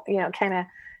my own, kind of.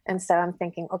 And so I'm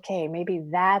thinking, okay, maybe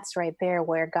that's right there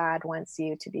where God wants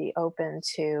you to be open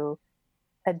to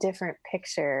a different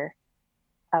picture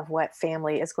of what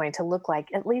family is going to look like,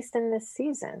 at least in this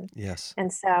season. Yes.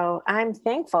 And so I'm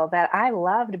thankful that I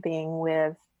loved being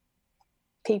with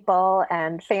people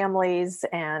and families,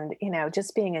 and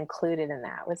just being included in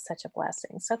that was such a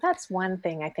blessing. So that's one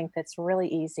thing I think that's really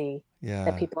easy that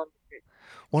Yeah. people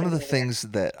One of can the hear. things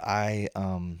that I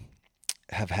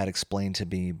have had explained to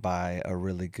me by a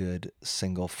really good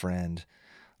single friend,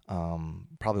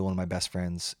 probably one of my best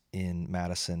friends in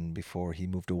Madison before he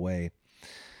moved away.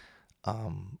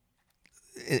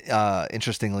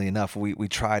 Interestingly enough, we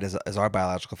tried as our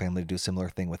biological family to do a similar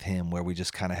thing with him, where we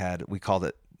just kind of we called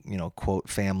it, quote,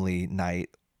 family night.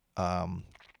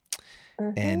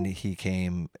 And he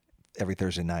came every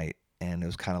Thursday night, and it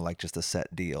was kind of like just a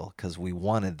set deal because we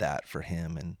wanted that for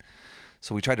him. And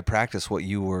so we tried to practice what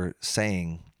you were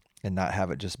saying and not have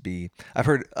it just be. I've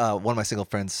heard one of my single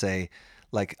friends say,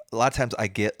 like, a lot of times I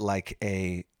get like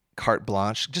a carte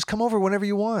blanche, just come over whenever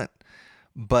you want.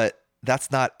 But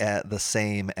that's not the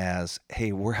same as,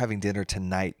 hey, we're having dinner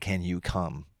tonight, can you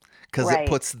come? Because it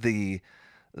puts it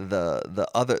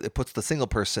puts the single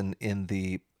person in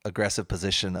the aggressive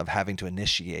position of having to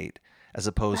initiate, as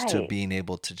opposed to being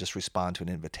able to just respond to an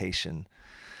invitation,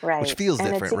 which feels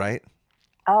different, right?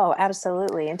 Oh,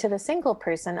 absolutely. And to the single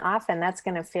person, often that's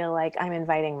going to feel like I'm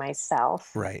inviting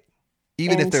myself, right?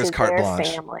 Even if there's carte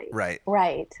blanche, family,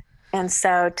 right? And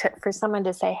so for someone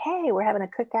to say, "Hey, we're having a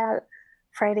cookout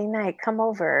Friday night, come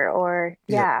over," or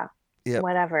Yep.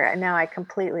 whatever. And now I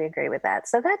completely agree with that.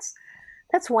 So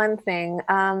that's one thing.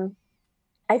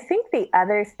 I think the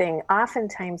other thing,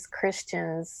 oftentimes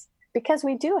Christians, because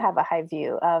we do have a high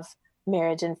view of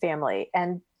marriage and family,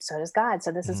 and so does God.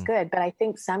 So this is good. But I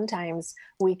think sometimes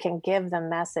we can give the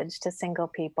message to single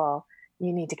people,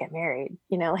 you need to get married.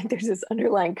 Like there's this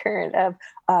underlying current of,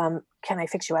 can I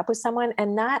fix you up with someone?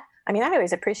 And I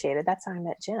always appreciated, that's how I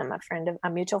met Jim, a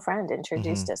mutual friend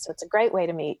introduced us. So it's a great way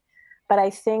to meet. But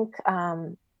I think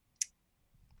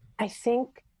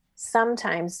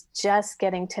sometimes just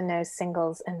getting to know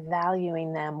singles and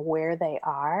valuing them where they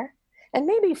are, and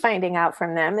maybe finding out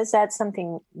from them, is that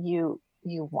something you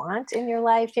want in your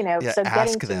life? So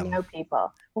getting to know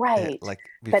people, right?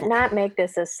 But not make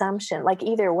this assumption, like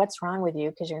either what's wrong with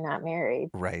you because you're not married,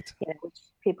 right? Which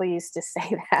people used to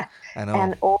say that, I know,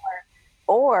 and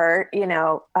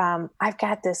I've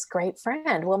got this great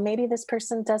friend. Well, maybe this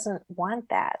person doesn't want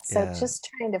that. So just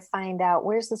trying to find out,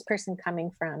 where's this person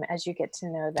coming from as you get to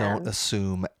know them. Don't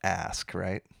assume, ask,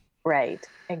 right? Right.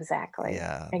 Exactly.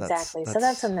 Yeah. Exactly. So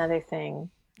that's another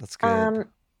thing. That's good.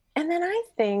 And then I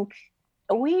think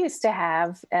we used to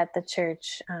have at the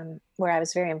church where I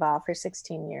was very involved for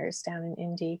 16 years down in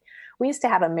Indy, we used to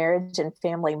have a marriage and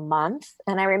family month.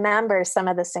 And I remember some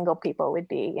of the single people would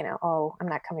be, oh, I'm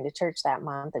not coming to church that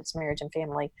month. It's marriage and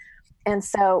family. And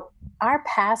so our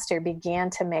pastor began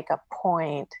to make a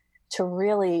point to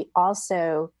really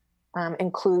also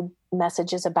include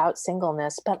messages about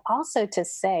singleness, but also to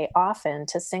say often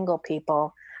to single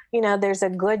people, there's a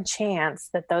good chance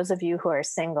that those of you who are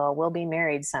single will be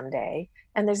married someday.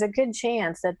 And there's a good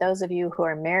chance that those of you who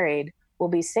are married will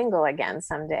be single again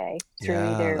someday through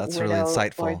either that's widow really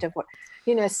insightful. Or divorce.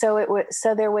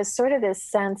 So there was sort of this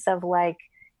sense of like,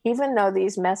 even though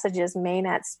these messages may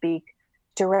not speak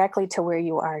directly to where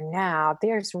you are now,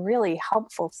 there's really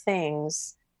helpful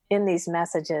things in these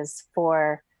messages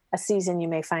for a season you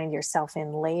may find yourself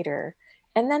in later.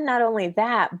 And then not only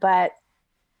that, but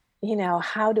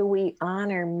how do we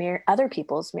honor other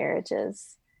people's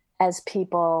marriages as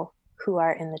people who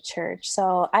are in the church?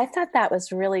 So I thought that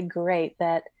was really great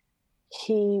that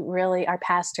our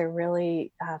pastor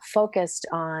really focused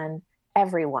on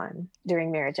everyone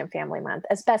during Marriage and Family Month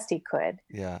as best he could.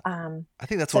 Yeah. I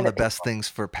think that's one of the best things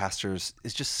for pastors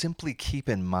is just simply keep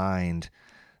in mind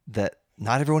that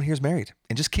not everyone here is married,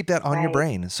 and just keep that on your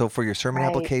brain. So for your sermon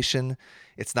application,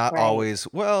 it's not always,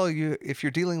 if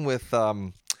you're dealing with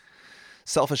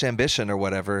selfish ambition or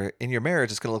whatever in your marriage,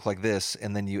 it's going to look like this.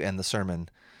 And then you end the sermon.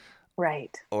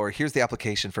 Right. Or here's the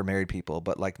application for married people,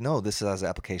 but like, no, this is an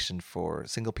application for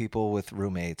single people with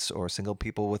roommates, or single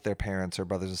people with their parents or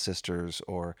brothers and sisters,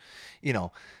 or,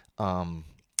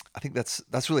 I think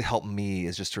that's really helped me,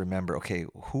 is just to remember, okay,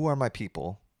 who are my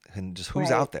people and just who's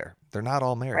out there? They're not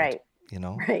all married,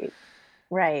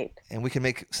 Right. And we can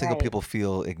make single people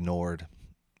feel ignored,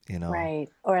 Right.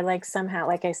 Or like somehow,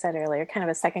 like I said earlier, kind of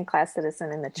a second-class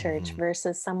citizen in the church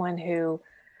versus someone who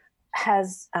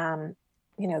has,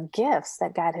 gifts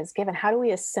that God has given. How do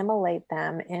we assimilate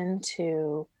them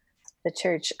into the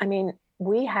church? I mean,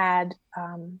 we had,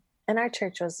 and our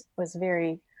church was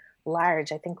very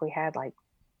large. I think we had like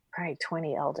probably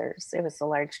 20 elders. It was a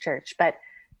large church, but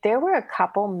there were a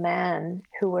couple men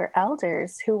who were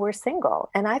elders who were single.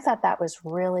 And I thought that was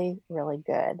really, really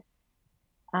good.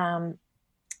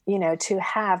 To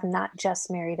have not just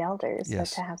married elders, but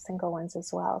Yes. to have single ones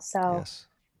as well. So, Yes.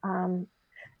 um,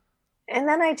 and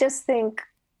then I just think,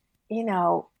 you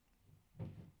know,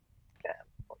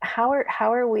 how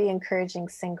are we encouraging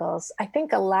singles? I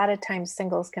think a lot of times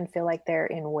singles can feel like they're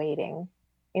in waiting.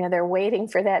 They're waiting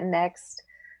for that next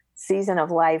season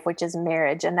of life, which is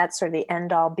marriage, and that's sort of the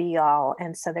end all be all.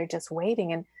 And so they're just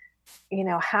waiting. And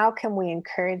how can we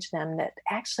encourage them that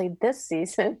actually this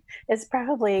season is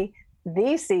probably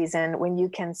the season when you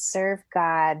can serve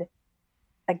God,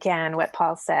 again, what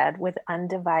Paul said, with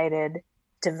undivided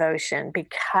devotion,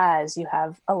 because you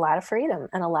have a lot of freedom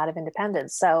and a lot of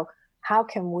independence. So how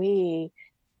can we,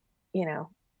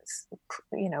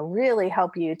 really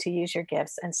help you to use your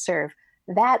gifts and serve?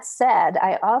 That said,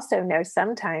 I also know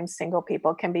sometimes single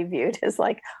people can be viewed as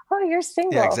like, oh, you're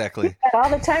single. Yeah, exactly. You've got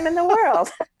all the time in the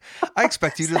world. I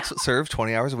expect you to serve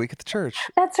 20 hours a week at the church.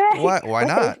 That's right. Why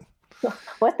not?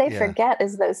 What they Yeah. forget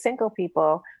is those single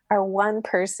people are one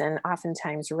person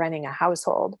oftentimes running a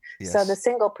household. Yes. So the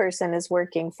single person is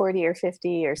working 40 or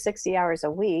 50 or 60 hours a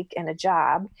week in a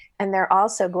job, and they're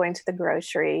also going to the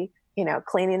grocery,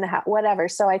 cleaning the house, whatever.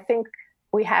 So I think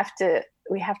we have to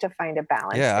find a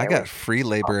balance. Yeah, I got free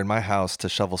labor in my house to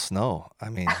shovel snow. I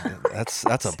mean,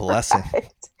 that's a blessing.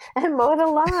 Right. And mow the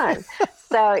lawn.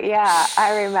 So yeah,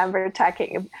 I remember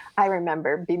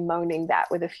bemoaning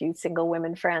that with a few single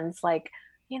women friends, like,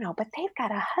 but they've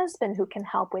got a husband who can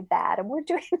help with that, and we're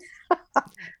doing.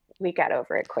 We got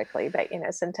over it quickly, but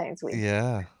sometimes we.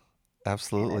 Yeah,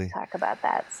 absolutely. Talk about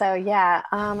that. So yeah,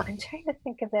 I'm trying to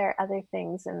think if there are other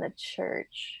things in the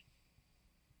church.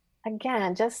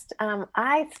 Again, just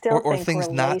I still or think things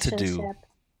not to do.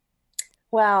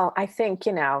 Well, I think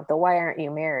the why aren't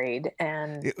you married?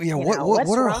 And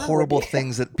what are horrible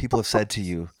things that people have said to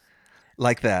you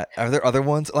like that? Are there other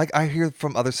ones? Like I hear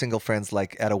from other single friends,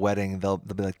 like at a wedding, they'll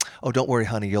be like, "Oh, don't worry,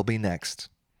 honey, you'll be next."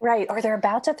 Right, or they're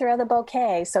about to throw the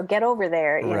bouquet, so get over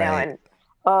there, Right.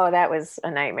 And that was a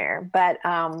nightmare. But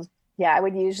yeah, I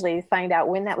would usually find out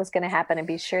when that was going to happen and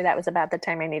be sure that was about the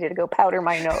time I needed to go powder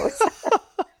my nose.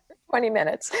 20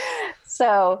 minutes.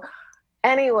 So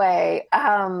anyway,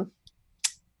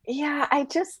 yeah, I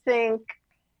just think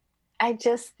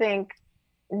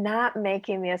not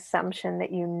making the assumption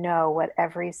that what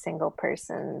every single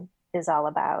person is all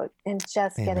about, and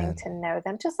just Amen. getting to know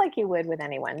them, just like you would with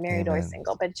anyone, married Amen. or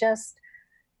single, but just,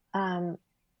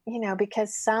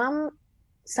 because some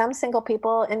single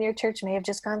people in your church may have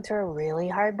just gone through a really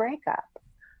hard breakup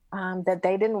that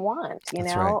they didn't want,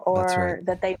 That's right. or That's right.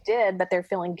 that they did, but they're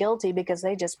feeling guilty because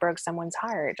they just broke someone's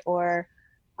heart, or,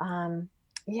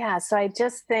 yeah. So I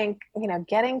just think,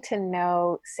 getting to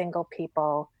know single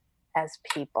people as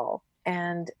people,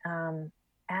 and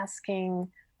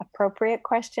asking appropriate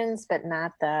questions, but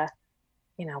not the,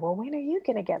 well, when are you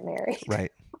going to get married?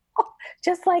 Right.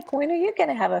 Just like, when are you going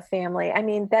to have a family? I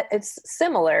mean, that it's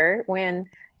similar when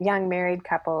young married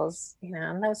couples,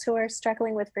 and those who are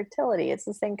struggling with fertility, it's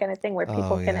the same kind of thing where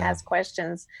people can ask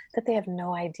questions that they have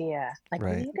no idea. Like,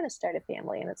 when are you going to start a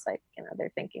family? And it's like,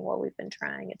 they're thinking, well, we've been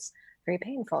trying. It's very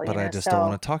painful. But I just don't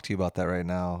want to talk to you about that right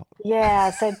now. Yeah.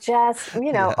 So just,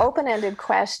 open-ended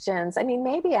questions. I mean,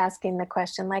 maybe asking the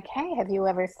question like, hey, have you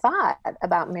ever thought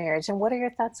about marriage? And what are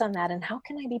your thoughts on that? And how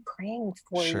can I be praying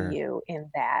for you in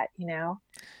that,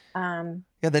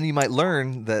 Yeah, then you might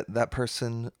learn that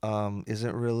person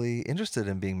isn't really interested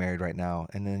in being married right now.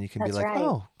 And then you can be like,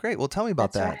 oh, great. Well, tell me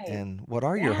about that. Right. And what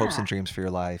are your hopes and dreams for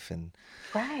your life? And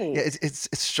yeah, it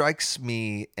strikes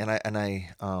me, and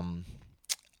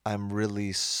I'm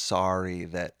really sorry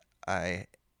that I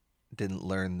didn't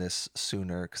learn this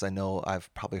sooner, because I know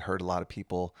I've probably heard a lot of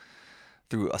people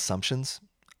through assumptions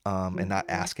and not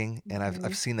asking. And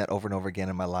I've seen that over and over again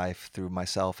in my life through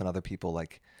myself and other people.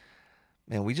 Like,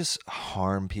 man, we just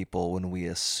harm people when we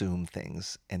assume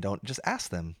things and don't just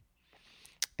ask them.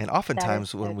 And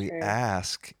oftentimes when we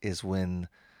ask is when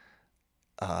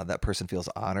that person feels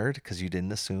honored, because you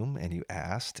didn't assume and you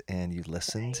asked and you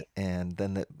listened. Right. And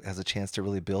then that has a chance to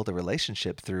really build a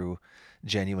relationship through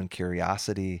genuine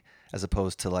curiosity, as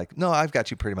opposed to like, no, I've got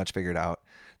you pretty much figured out.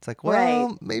 It's like,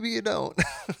 well, maybe you don't.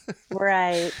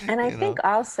 Right. And I think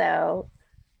also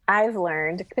I've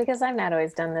learned, because I've not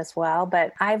always done this well,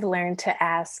 but I've learned to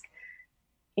ask,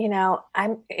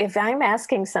 if I'm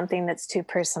asking something that's too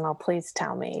personal, please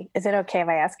tell me. Is it okay if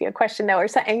I ask you a question though, or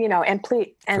something, and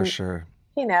please, and for sure.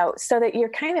 So that you're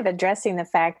kind of addressing the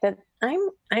fact that I'm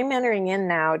entering in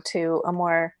now to a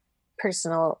more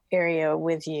personal area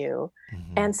with you.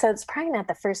 Mm-hmm. And so it's probably not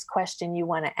the first question you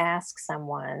want to ask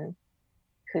someone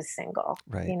who's single,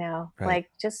 Right. Right. like,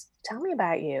 just tell me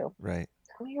about you. Right.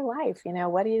 Tell me your life.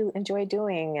 What do you enjoy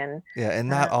doing? And Yeah, and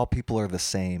not uh, all people are the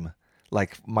same.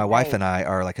 Like my wife right, and I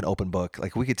are like an open book.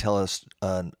 Like we could tell us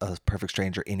a perfect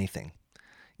stranger anything,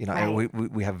 and right,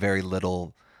 we have very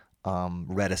little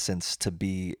reticence to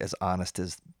be as honest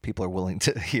as people are willing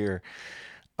to hear.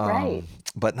 right,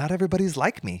 But not everybody's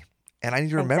like me, and I need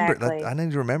to remember that. exactly, I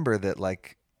need to remember that,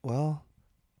 like, well,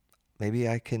 maybe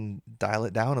I can dial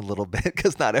it down a little bit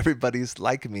because not everybody's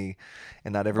like me,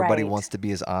 and not everybody right. wants to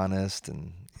be as honest.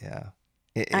 And yeah,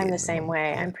 I'm the same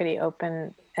way. yeah. I'm pretty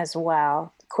open as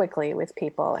well, quickly with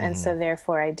people. And Hmm. so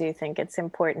therefore I do think it's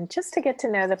important just to get to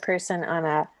know the person on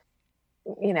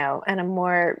a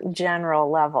more general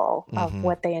level of Hmm.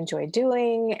 what they enjoy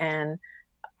doing, and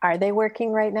are they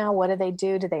working right now? What do they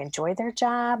do? Do they enjoy their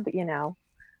job?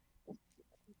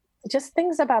 Just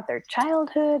things about their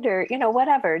childhood, or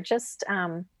whatever, just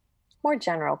more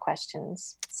general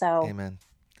questions. So Amen.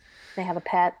 they have a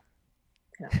pet,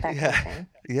 that kind of Yeah, thing.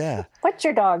 yeah, What's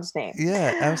your dog's name?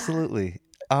 yeah, absolutely.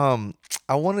 Um,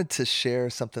 I wanted to share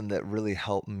something that really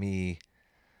helped me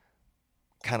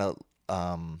kind of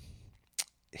um,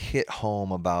 hit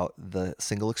home about the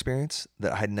single experience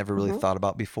that I had never really Hmm. thought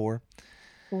about before.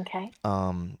 Okay.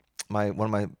 Um, my one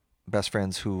of my best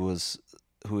friends who is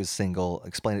single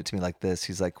explained it to me like this.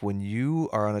 He's like, when you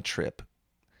are on a trip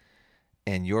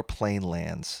and your plane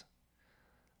lands,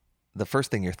 the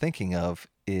first thing you're thinking of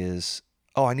is,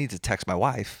 oh, I need to text my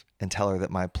wife and tell her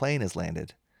that my plane has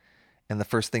landed. And the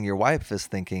first thing your wife is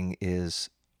thinking is,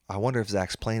 I wonder if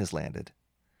Zach's plane has landed.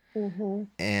 Hmm.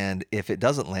 And if it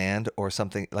doesn't land or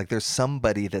something, like there's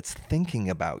somebody that's thinking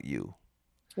about you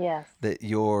Yes. that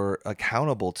you're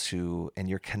accountable to and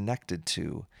you're connected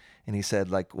to. And he said,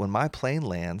 like, when my plane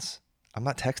lands, I'm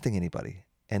not texting anybody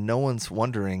and no one's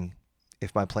wondering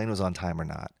if my plane was on time or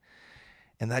not.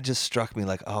 And that just struck me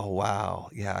like, oh, wow.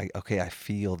 Yeah. Okay. I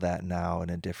feel that now in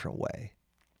a different way.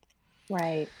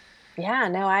 Right. Yeah,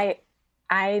 no,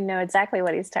 I know exactly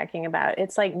what he's talking about.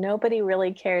 It's like nobody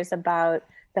really cares about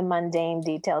the mundane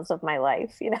details of my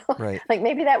life. Right. Like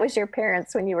maybe that was your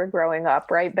parents when you were growing up,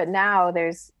 right? But now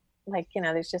there's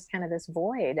there's just kind of this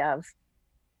void of,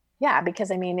 yeah, because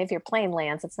I mean, if your plane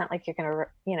lands, it's not like you're going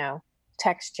to,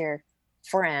 text your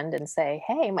friend and say,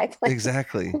 "Hey, my plane,"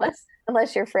 Exactly.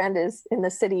 unless your friend is in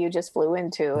the city you just flew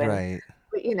into. And Right.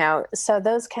 so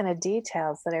those kind of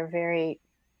details that are very,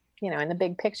 in the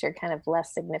big picture, kind of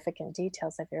less significant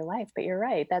details of your life. But you're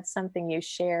right, that's something you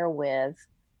share with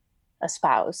a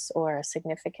spouse or a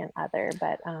significant other.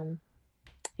 But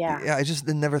yeah, Yeah. I just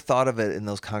never thought of it in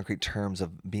those concrete terms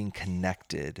of being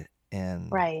connected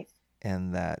right.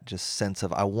 and that just sense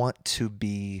of I want to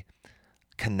be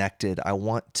connected. I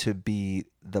want to be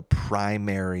the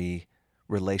primary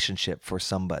relationship for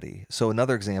somebody. So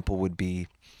another example would be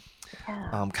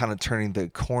Yeah. kind of turning the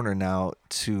corner now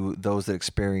to those that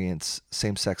experience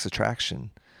same-sex attraction.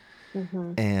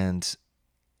 Hmm. And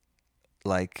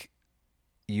like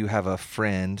you have a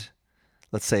friend,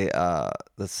 let's say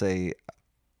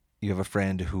you have a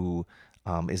friend who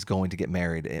is going to get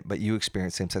married, but you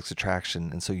experience same-sex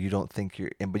attraction, and so you don't think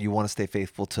but you want to stay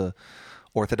faithful to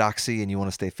orthodoxy and you want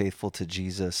to stay faithful to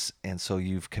Jesus, and so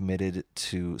you've committed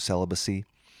to celibacy.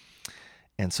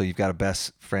 And so you've got a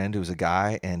best friend who's a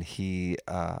guy, and he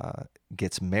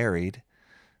gets married.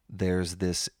 There's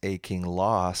this aching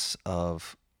loss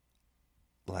of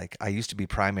like, I used to be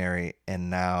primary, and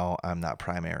now I'm not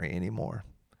primary anymore.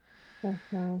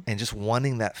 Hmm. And just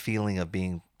wanting that feeling of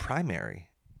being primary,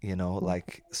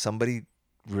 like somebody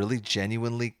really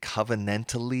genuinely,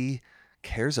 covenantally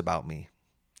cares about me.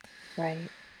 Right.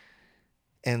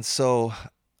 And so,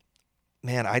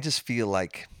 man, I just feel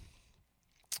like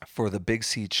for the Big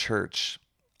C church,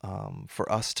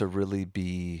 for us to really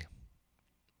be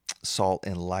salt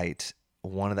and light,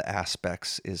 one of the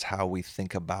aspects is how we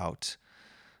think about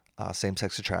same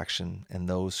sex attraction and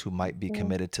those who might be Hmm.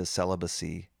 committed to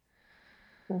celibacy,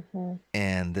 Hmm.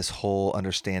 and this whole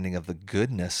understanding of the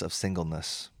goodness of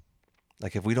singleness.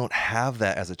 Like, if we don't have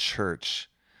that as a church,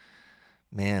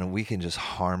 man, we can just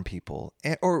harm people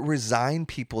or resign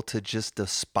people to just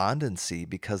despondency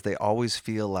because they always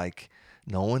feel like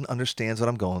no one understands what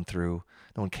I'm going through.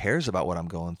 No one cares about what I'm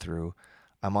going through.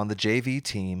 I'm on the JV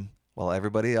team while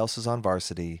everybody else is on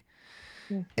varsity.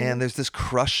 Hmm. And there's this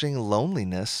crushing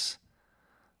loneliness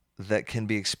that can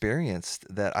be experienced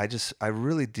that I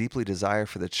really deeply desire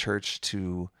for the church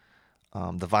to,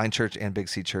 the Vine Church and Big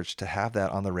C Church, to have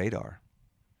that on the radar.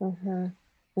 Hmm.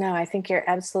 No, I think you're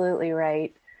absolutely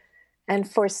right. And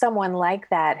for someone like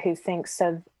that who thinks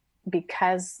so,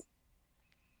 because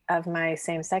of my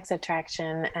same sex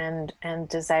attraction and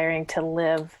desiring to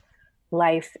live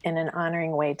life in an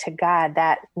honoring way to God,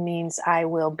 that means I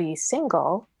will be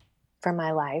single for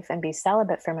my life and be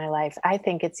celibate for my life. I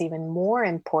think it's even more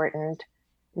important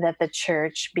that the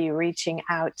church be reaching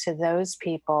out to those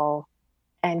people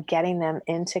and getting them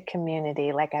into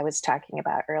community, like I was talking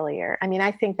about earlier. I mean,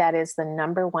 I think that is the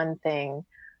number one thing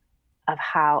of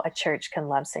how a church can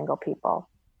love single people,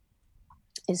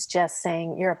 is just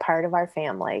saying you're a part of our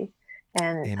family,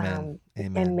 and Amen. and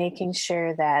Amen. making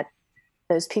sure that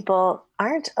those people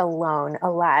aren't alone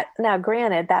a lot. Now,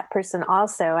 granted, that person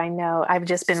also, I know I've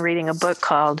just been reading a book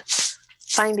called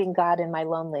Finding God in My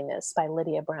Loneliness by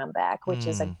Lydia Brownback, which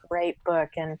is a great book.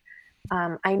 And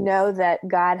I know that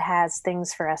God has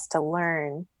things for us to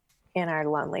learn in our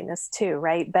loneliness too,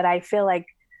 right? But I feel like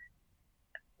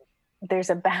there's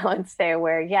a balance there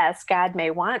where, yes, God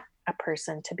may want a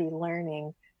person to be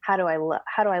learning, how do I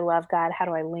love God? How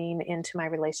do I lean into my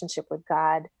relationship with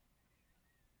God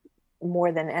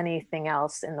more than anything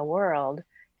else in the world?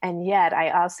 And yet I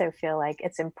also feel like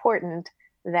it's important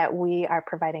that we are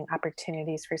providing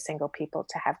opportunities for single people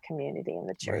to have community in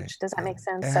the Right. church. Does that Yeah. make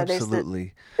sense? So there's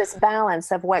Absolutely. this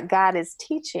balance of what God is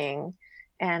teaching,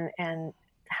 and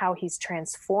how he's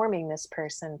transforming this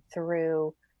person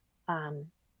through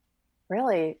um,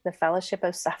 really the fellowship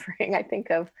of suffering. I think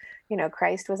of,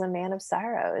 Christ was a man of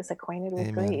sorrow, is acquainted with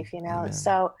Amen. grief. Amen.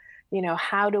 So,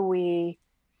 how do we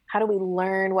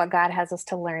learn what God has us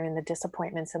to learn in the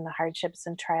disappointments and the hardships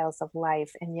and trials of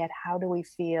life, and yet how do we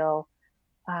feel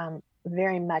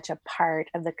very much a part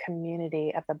of the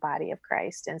community of the body of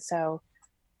Christ? And so,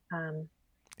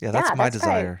 Yeah, that's yeah, my that's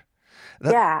probably, desire.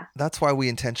 That yeah. that's why we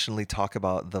intentionally talk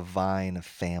about the vine of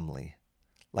family.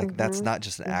 Like that's Mm-hmm. not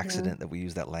just an Mm-hmm. accident that we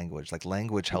use that language. Like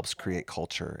language helps create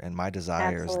culture, and my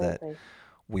desire is that Absolutely.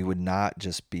 we would not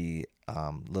just be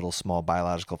little small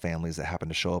biological families that happen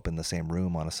to show up in the same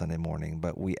room on a Sunday morning,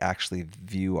 but we actually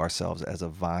view ourselves as a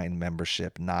vine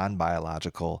membership,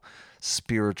 non-biological,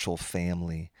 spiritual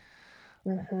family.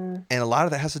 Mm-hmm. And a lot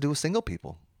of that has to do with single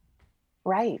people.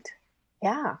 Right.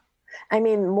 Yeah. I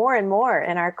mean, more and more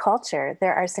in our culture,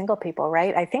 there are single people,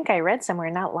 right? I think I read somewhere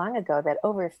not long ago that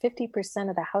over 50%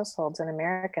 of the households in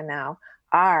America now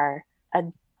are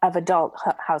of adult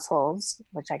households,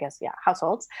 which I guess, yeah,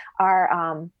 households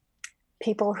are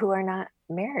people who are not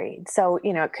married. So,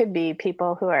 it could be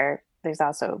people there's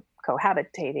also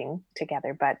cohabitating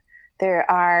together, but there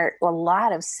are a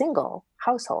lot of single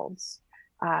households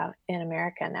in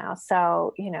America now.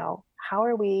 So, how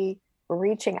are we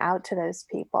reaching out to those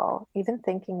people, even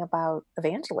thinking about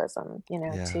evangelism,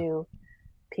 Yeah. to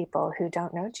people who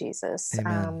don't know Jesus?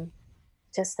 Amen.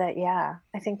 Just that, yeah,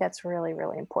 I think that's really,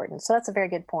 really important. So that's a very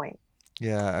good point.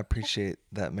 Yeah, I appreciate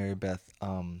that, Mary Beth.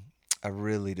 I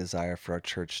really desire for our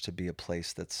church to be a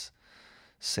place that's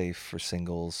safe for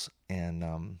singles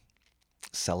and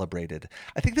celebrated.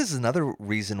 I think this is another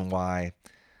reason why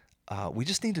we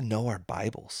just need to know our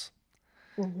Bibles,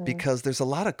 Mm-hmm. because there's a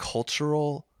lot of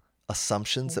cultural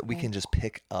assumptions that we Mm-hmm. can just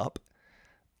pick up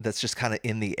that's just kind of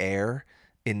in the air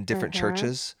in different Mm-hmm.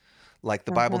 churches. Like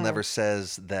the Bible Mm-hmm. never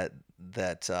says that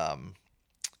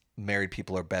married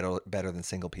people are better than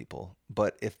single people.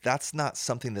 But if that's not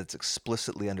something that's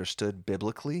explicitly understood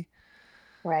biblically,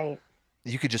 Right.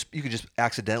 you could just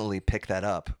accidentally pick that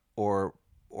up or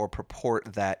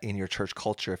purport that in your church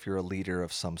culture if you're a leader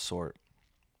of some sort.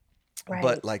 But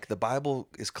Right. like the Bible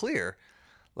is clear,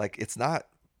 like it's not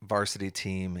varsity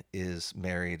team is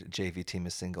married, JV team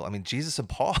is single. I mean, Jesus and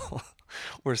Paul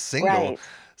were single. Right.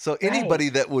 So Right. anybody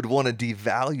that would want to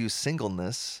devalue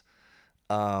singleness,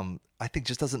 I think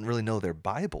just doesn't really know their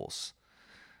Bibles.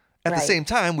 At the Right. same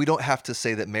time, we don't have to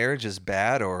say that marriage is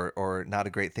bad or not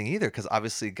a great thing either, because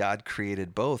obviously God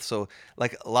created both. So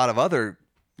like a lot of other,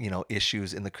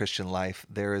 issues in the Christian life,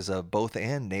 there is a both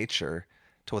and nature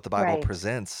to what the Bible Right.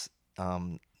 presents.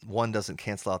 One doesn't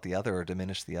cancel out the other or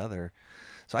diminish the other.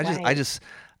 So Right.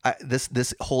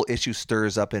 this whole issue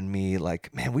stirs up in me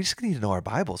like, man, we just need to know our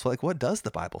Bibles. Like, what does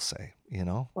the Bible say,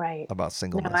 Right. about No, I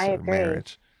singleness or agree.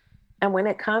 marriage? And when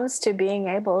it comes to being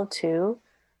able to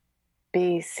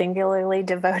be singularly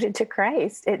devoted to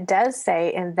Christ, it does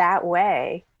say in that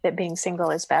way that being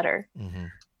single is better, Hmm.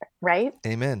 right?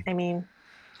 Amen. I mean,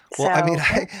 Well, I mean,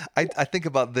 so yeah. I think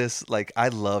about this, like I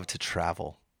love to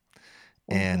travel,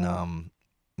 and Mm-hmm.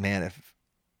 man,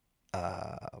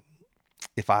 uh,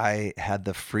 if I had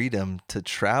the freedom to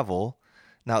travel,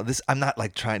 now this I'm not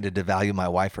like trying to devalue my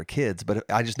wife or kids, but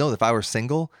I just know that if I were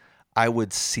single, I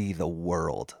would see the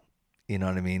world. You know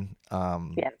what I mean?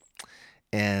 Yes.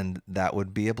 And that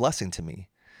would be a blessing to me.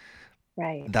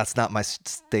 Right. That's not my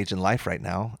stage in life right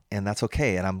now, and that's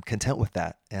okay, and I'm content with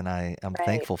that, and I'm Right.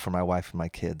 thankful for my wife and my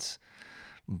kids.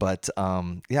 But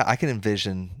yeah, I can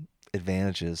envision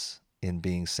advantages in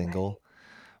being single,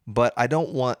 but I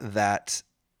don't want that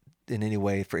in any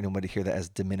way for anyone to hear that as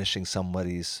diminishing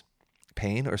somebody's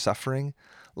pain or suffering.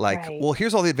 Like, Right. well,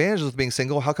 here's all the advantages of being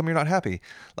single. How come you're not happy?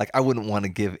 Like, I wouldn't want to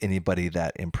give anybody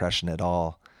that impression at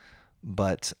all.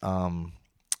 But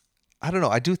I don't know.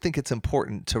 I do think it's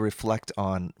important to reflect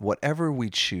on whatever we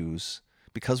choose,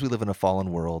 because we live in a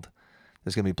fallen world.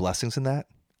 There's going to be blessings in that,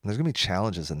 and there's going to be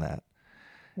challenges in that.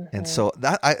 And so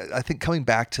that I think coming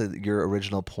back to your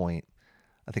original point,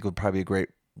 I think would probably be a great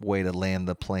way to land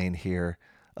the plane here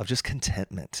of just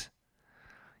contentment.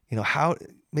 How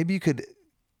maybe you could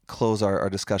close our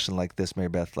discussion like this, Mary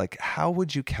Beth. Like, how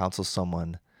would you counsel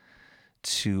someone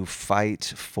to fight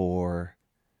for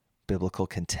biblical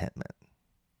contentment?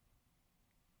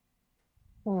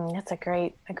 That's a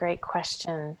great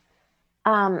question.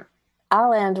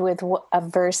 I'll end with a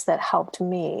verse that helped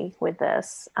me with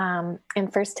this. In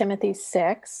 1 Timothy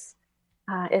 6,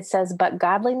 it says, "But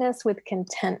godliness with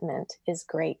contentment is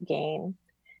great gain."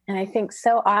 And I think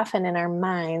so often in our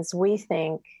minds, we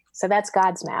think, so that's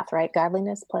God's math, right?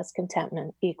 Godliness plus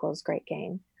contentment equals great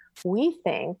gain. We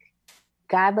think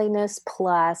godliness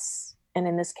plus, and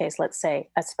in this case, let's say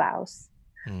a spouse,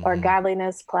 or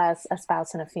godliness plus a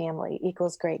spouse and a family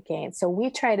equals great gain. So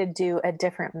we try to do a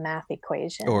different math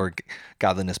equation. Or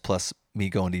godliness plus me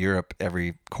going to Europe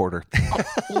every quarter.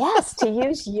 Yes, to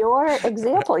use your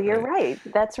example, you're right.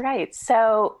 That's right.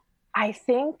 So I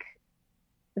think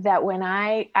that when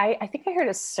I think I heard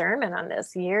a sermon on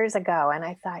this years ago, and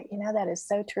I thought, that is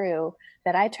so true,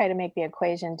 that I try to make the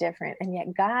equation different. And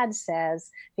yet God says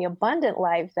the abundant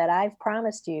life that I've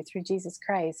promised you through Jesus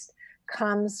Christ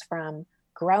comes from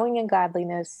growing in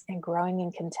godliness and growing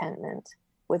in contentment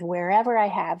with wherever I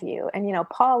have you. And,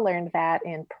 Paul learned that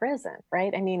in prison,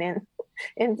 right? I mean,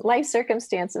 in life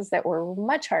circumstances that were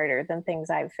much harder than things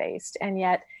I've faced. And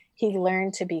yet he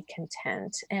learned to be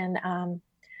content. And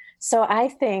so I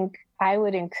think I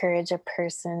would encourage a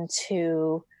person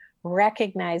to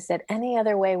recognize that any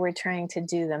other way we're trying to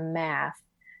do the math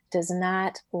does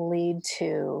not lead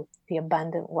to the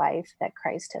abundant life that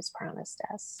Christ has promised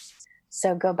us.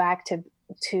 So go back to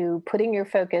putting your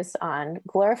focus on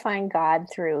glorifying God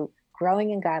through growing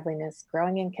in godliness,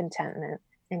 growing in contentment,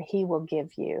 and he will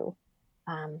give you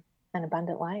an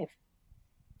abundant life.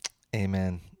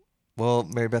 Amen. Well,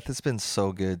 Mary Beth, it's been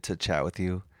so good to chat with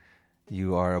you.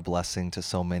 You are a blessing to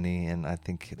so many, and I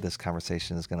think this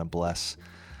conversation is going to bless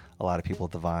a lot of people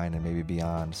at the Vine and maybe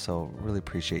beyond. So really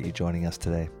appreciate you joining us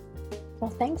today. Well,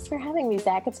 thanks for having me,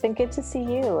 Zach. It's been good to see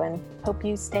you, and hope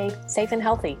you stay safe and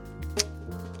healthy.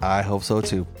 I hope so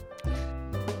too.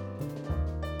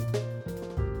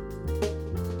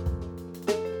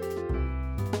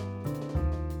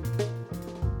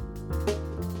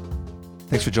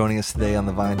 Thanks for joining us today on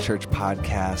the Vine Church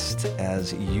podcast.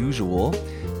 As usual,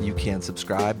 you can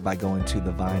subscribe by going to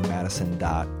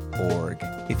thevinemadison.org.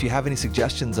 If you have any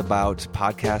suggestions about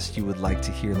podcasts you would like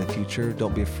to hear in the future,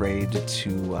 don't be afraid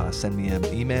to send me an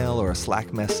email or a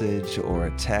Slack message or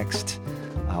a text.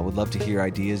 I would love to hear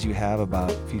ideas you have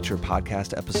about future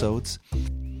podcast episodes.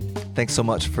 Thanks so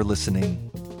much for listening.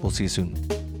 We'll see you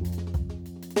soon.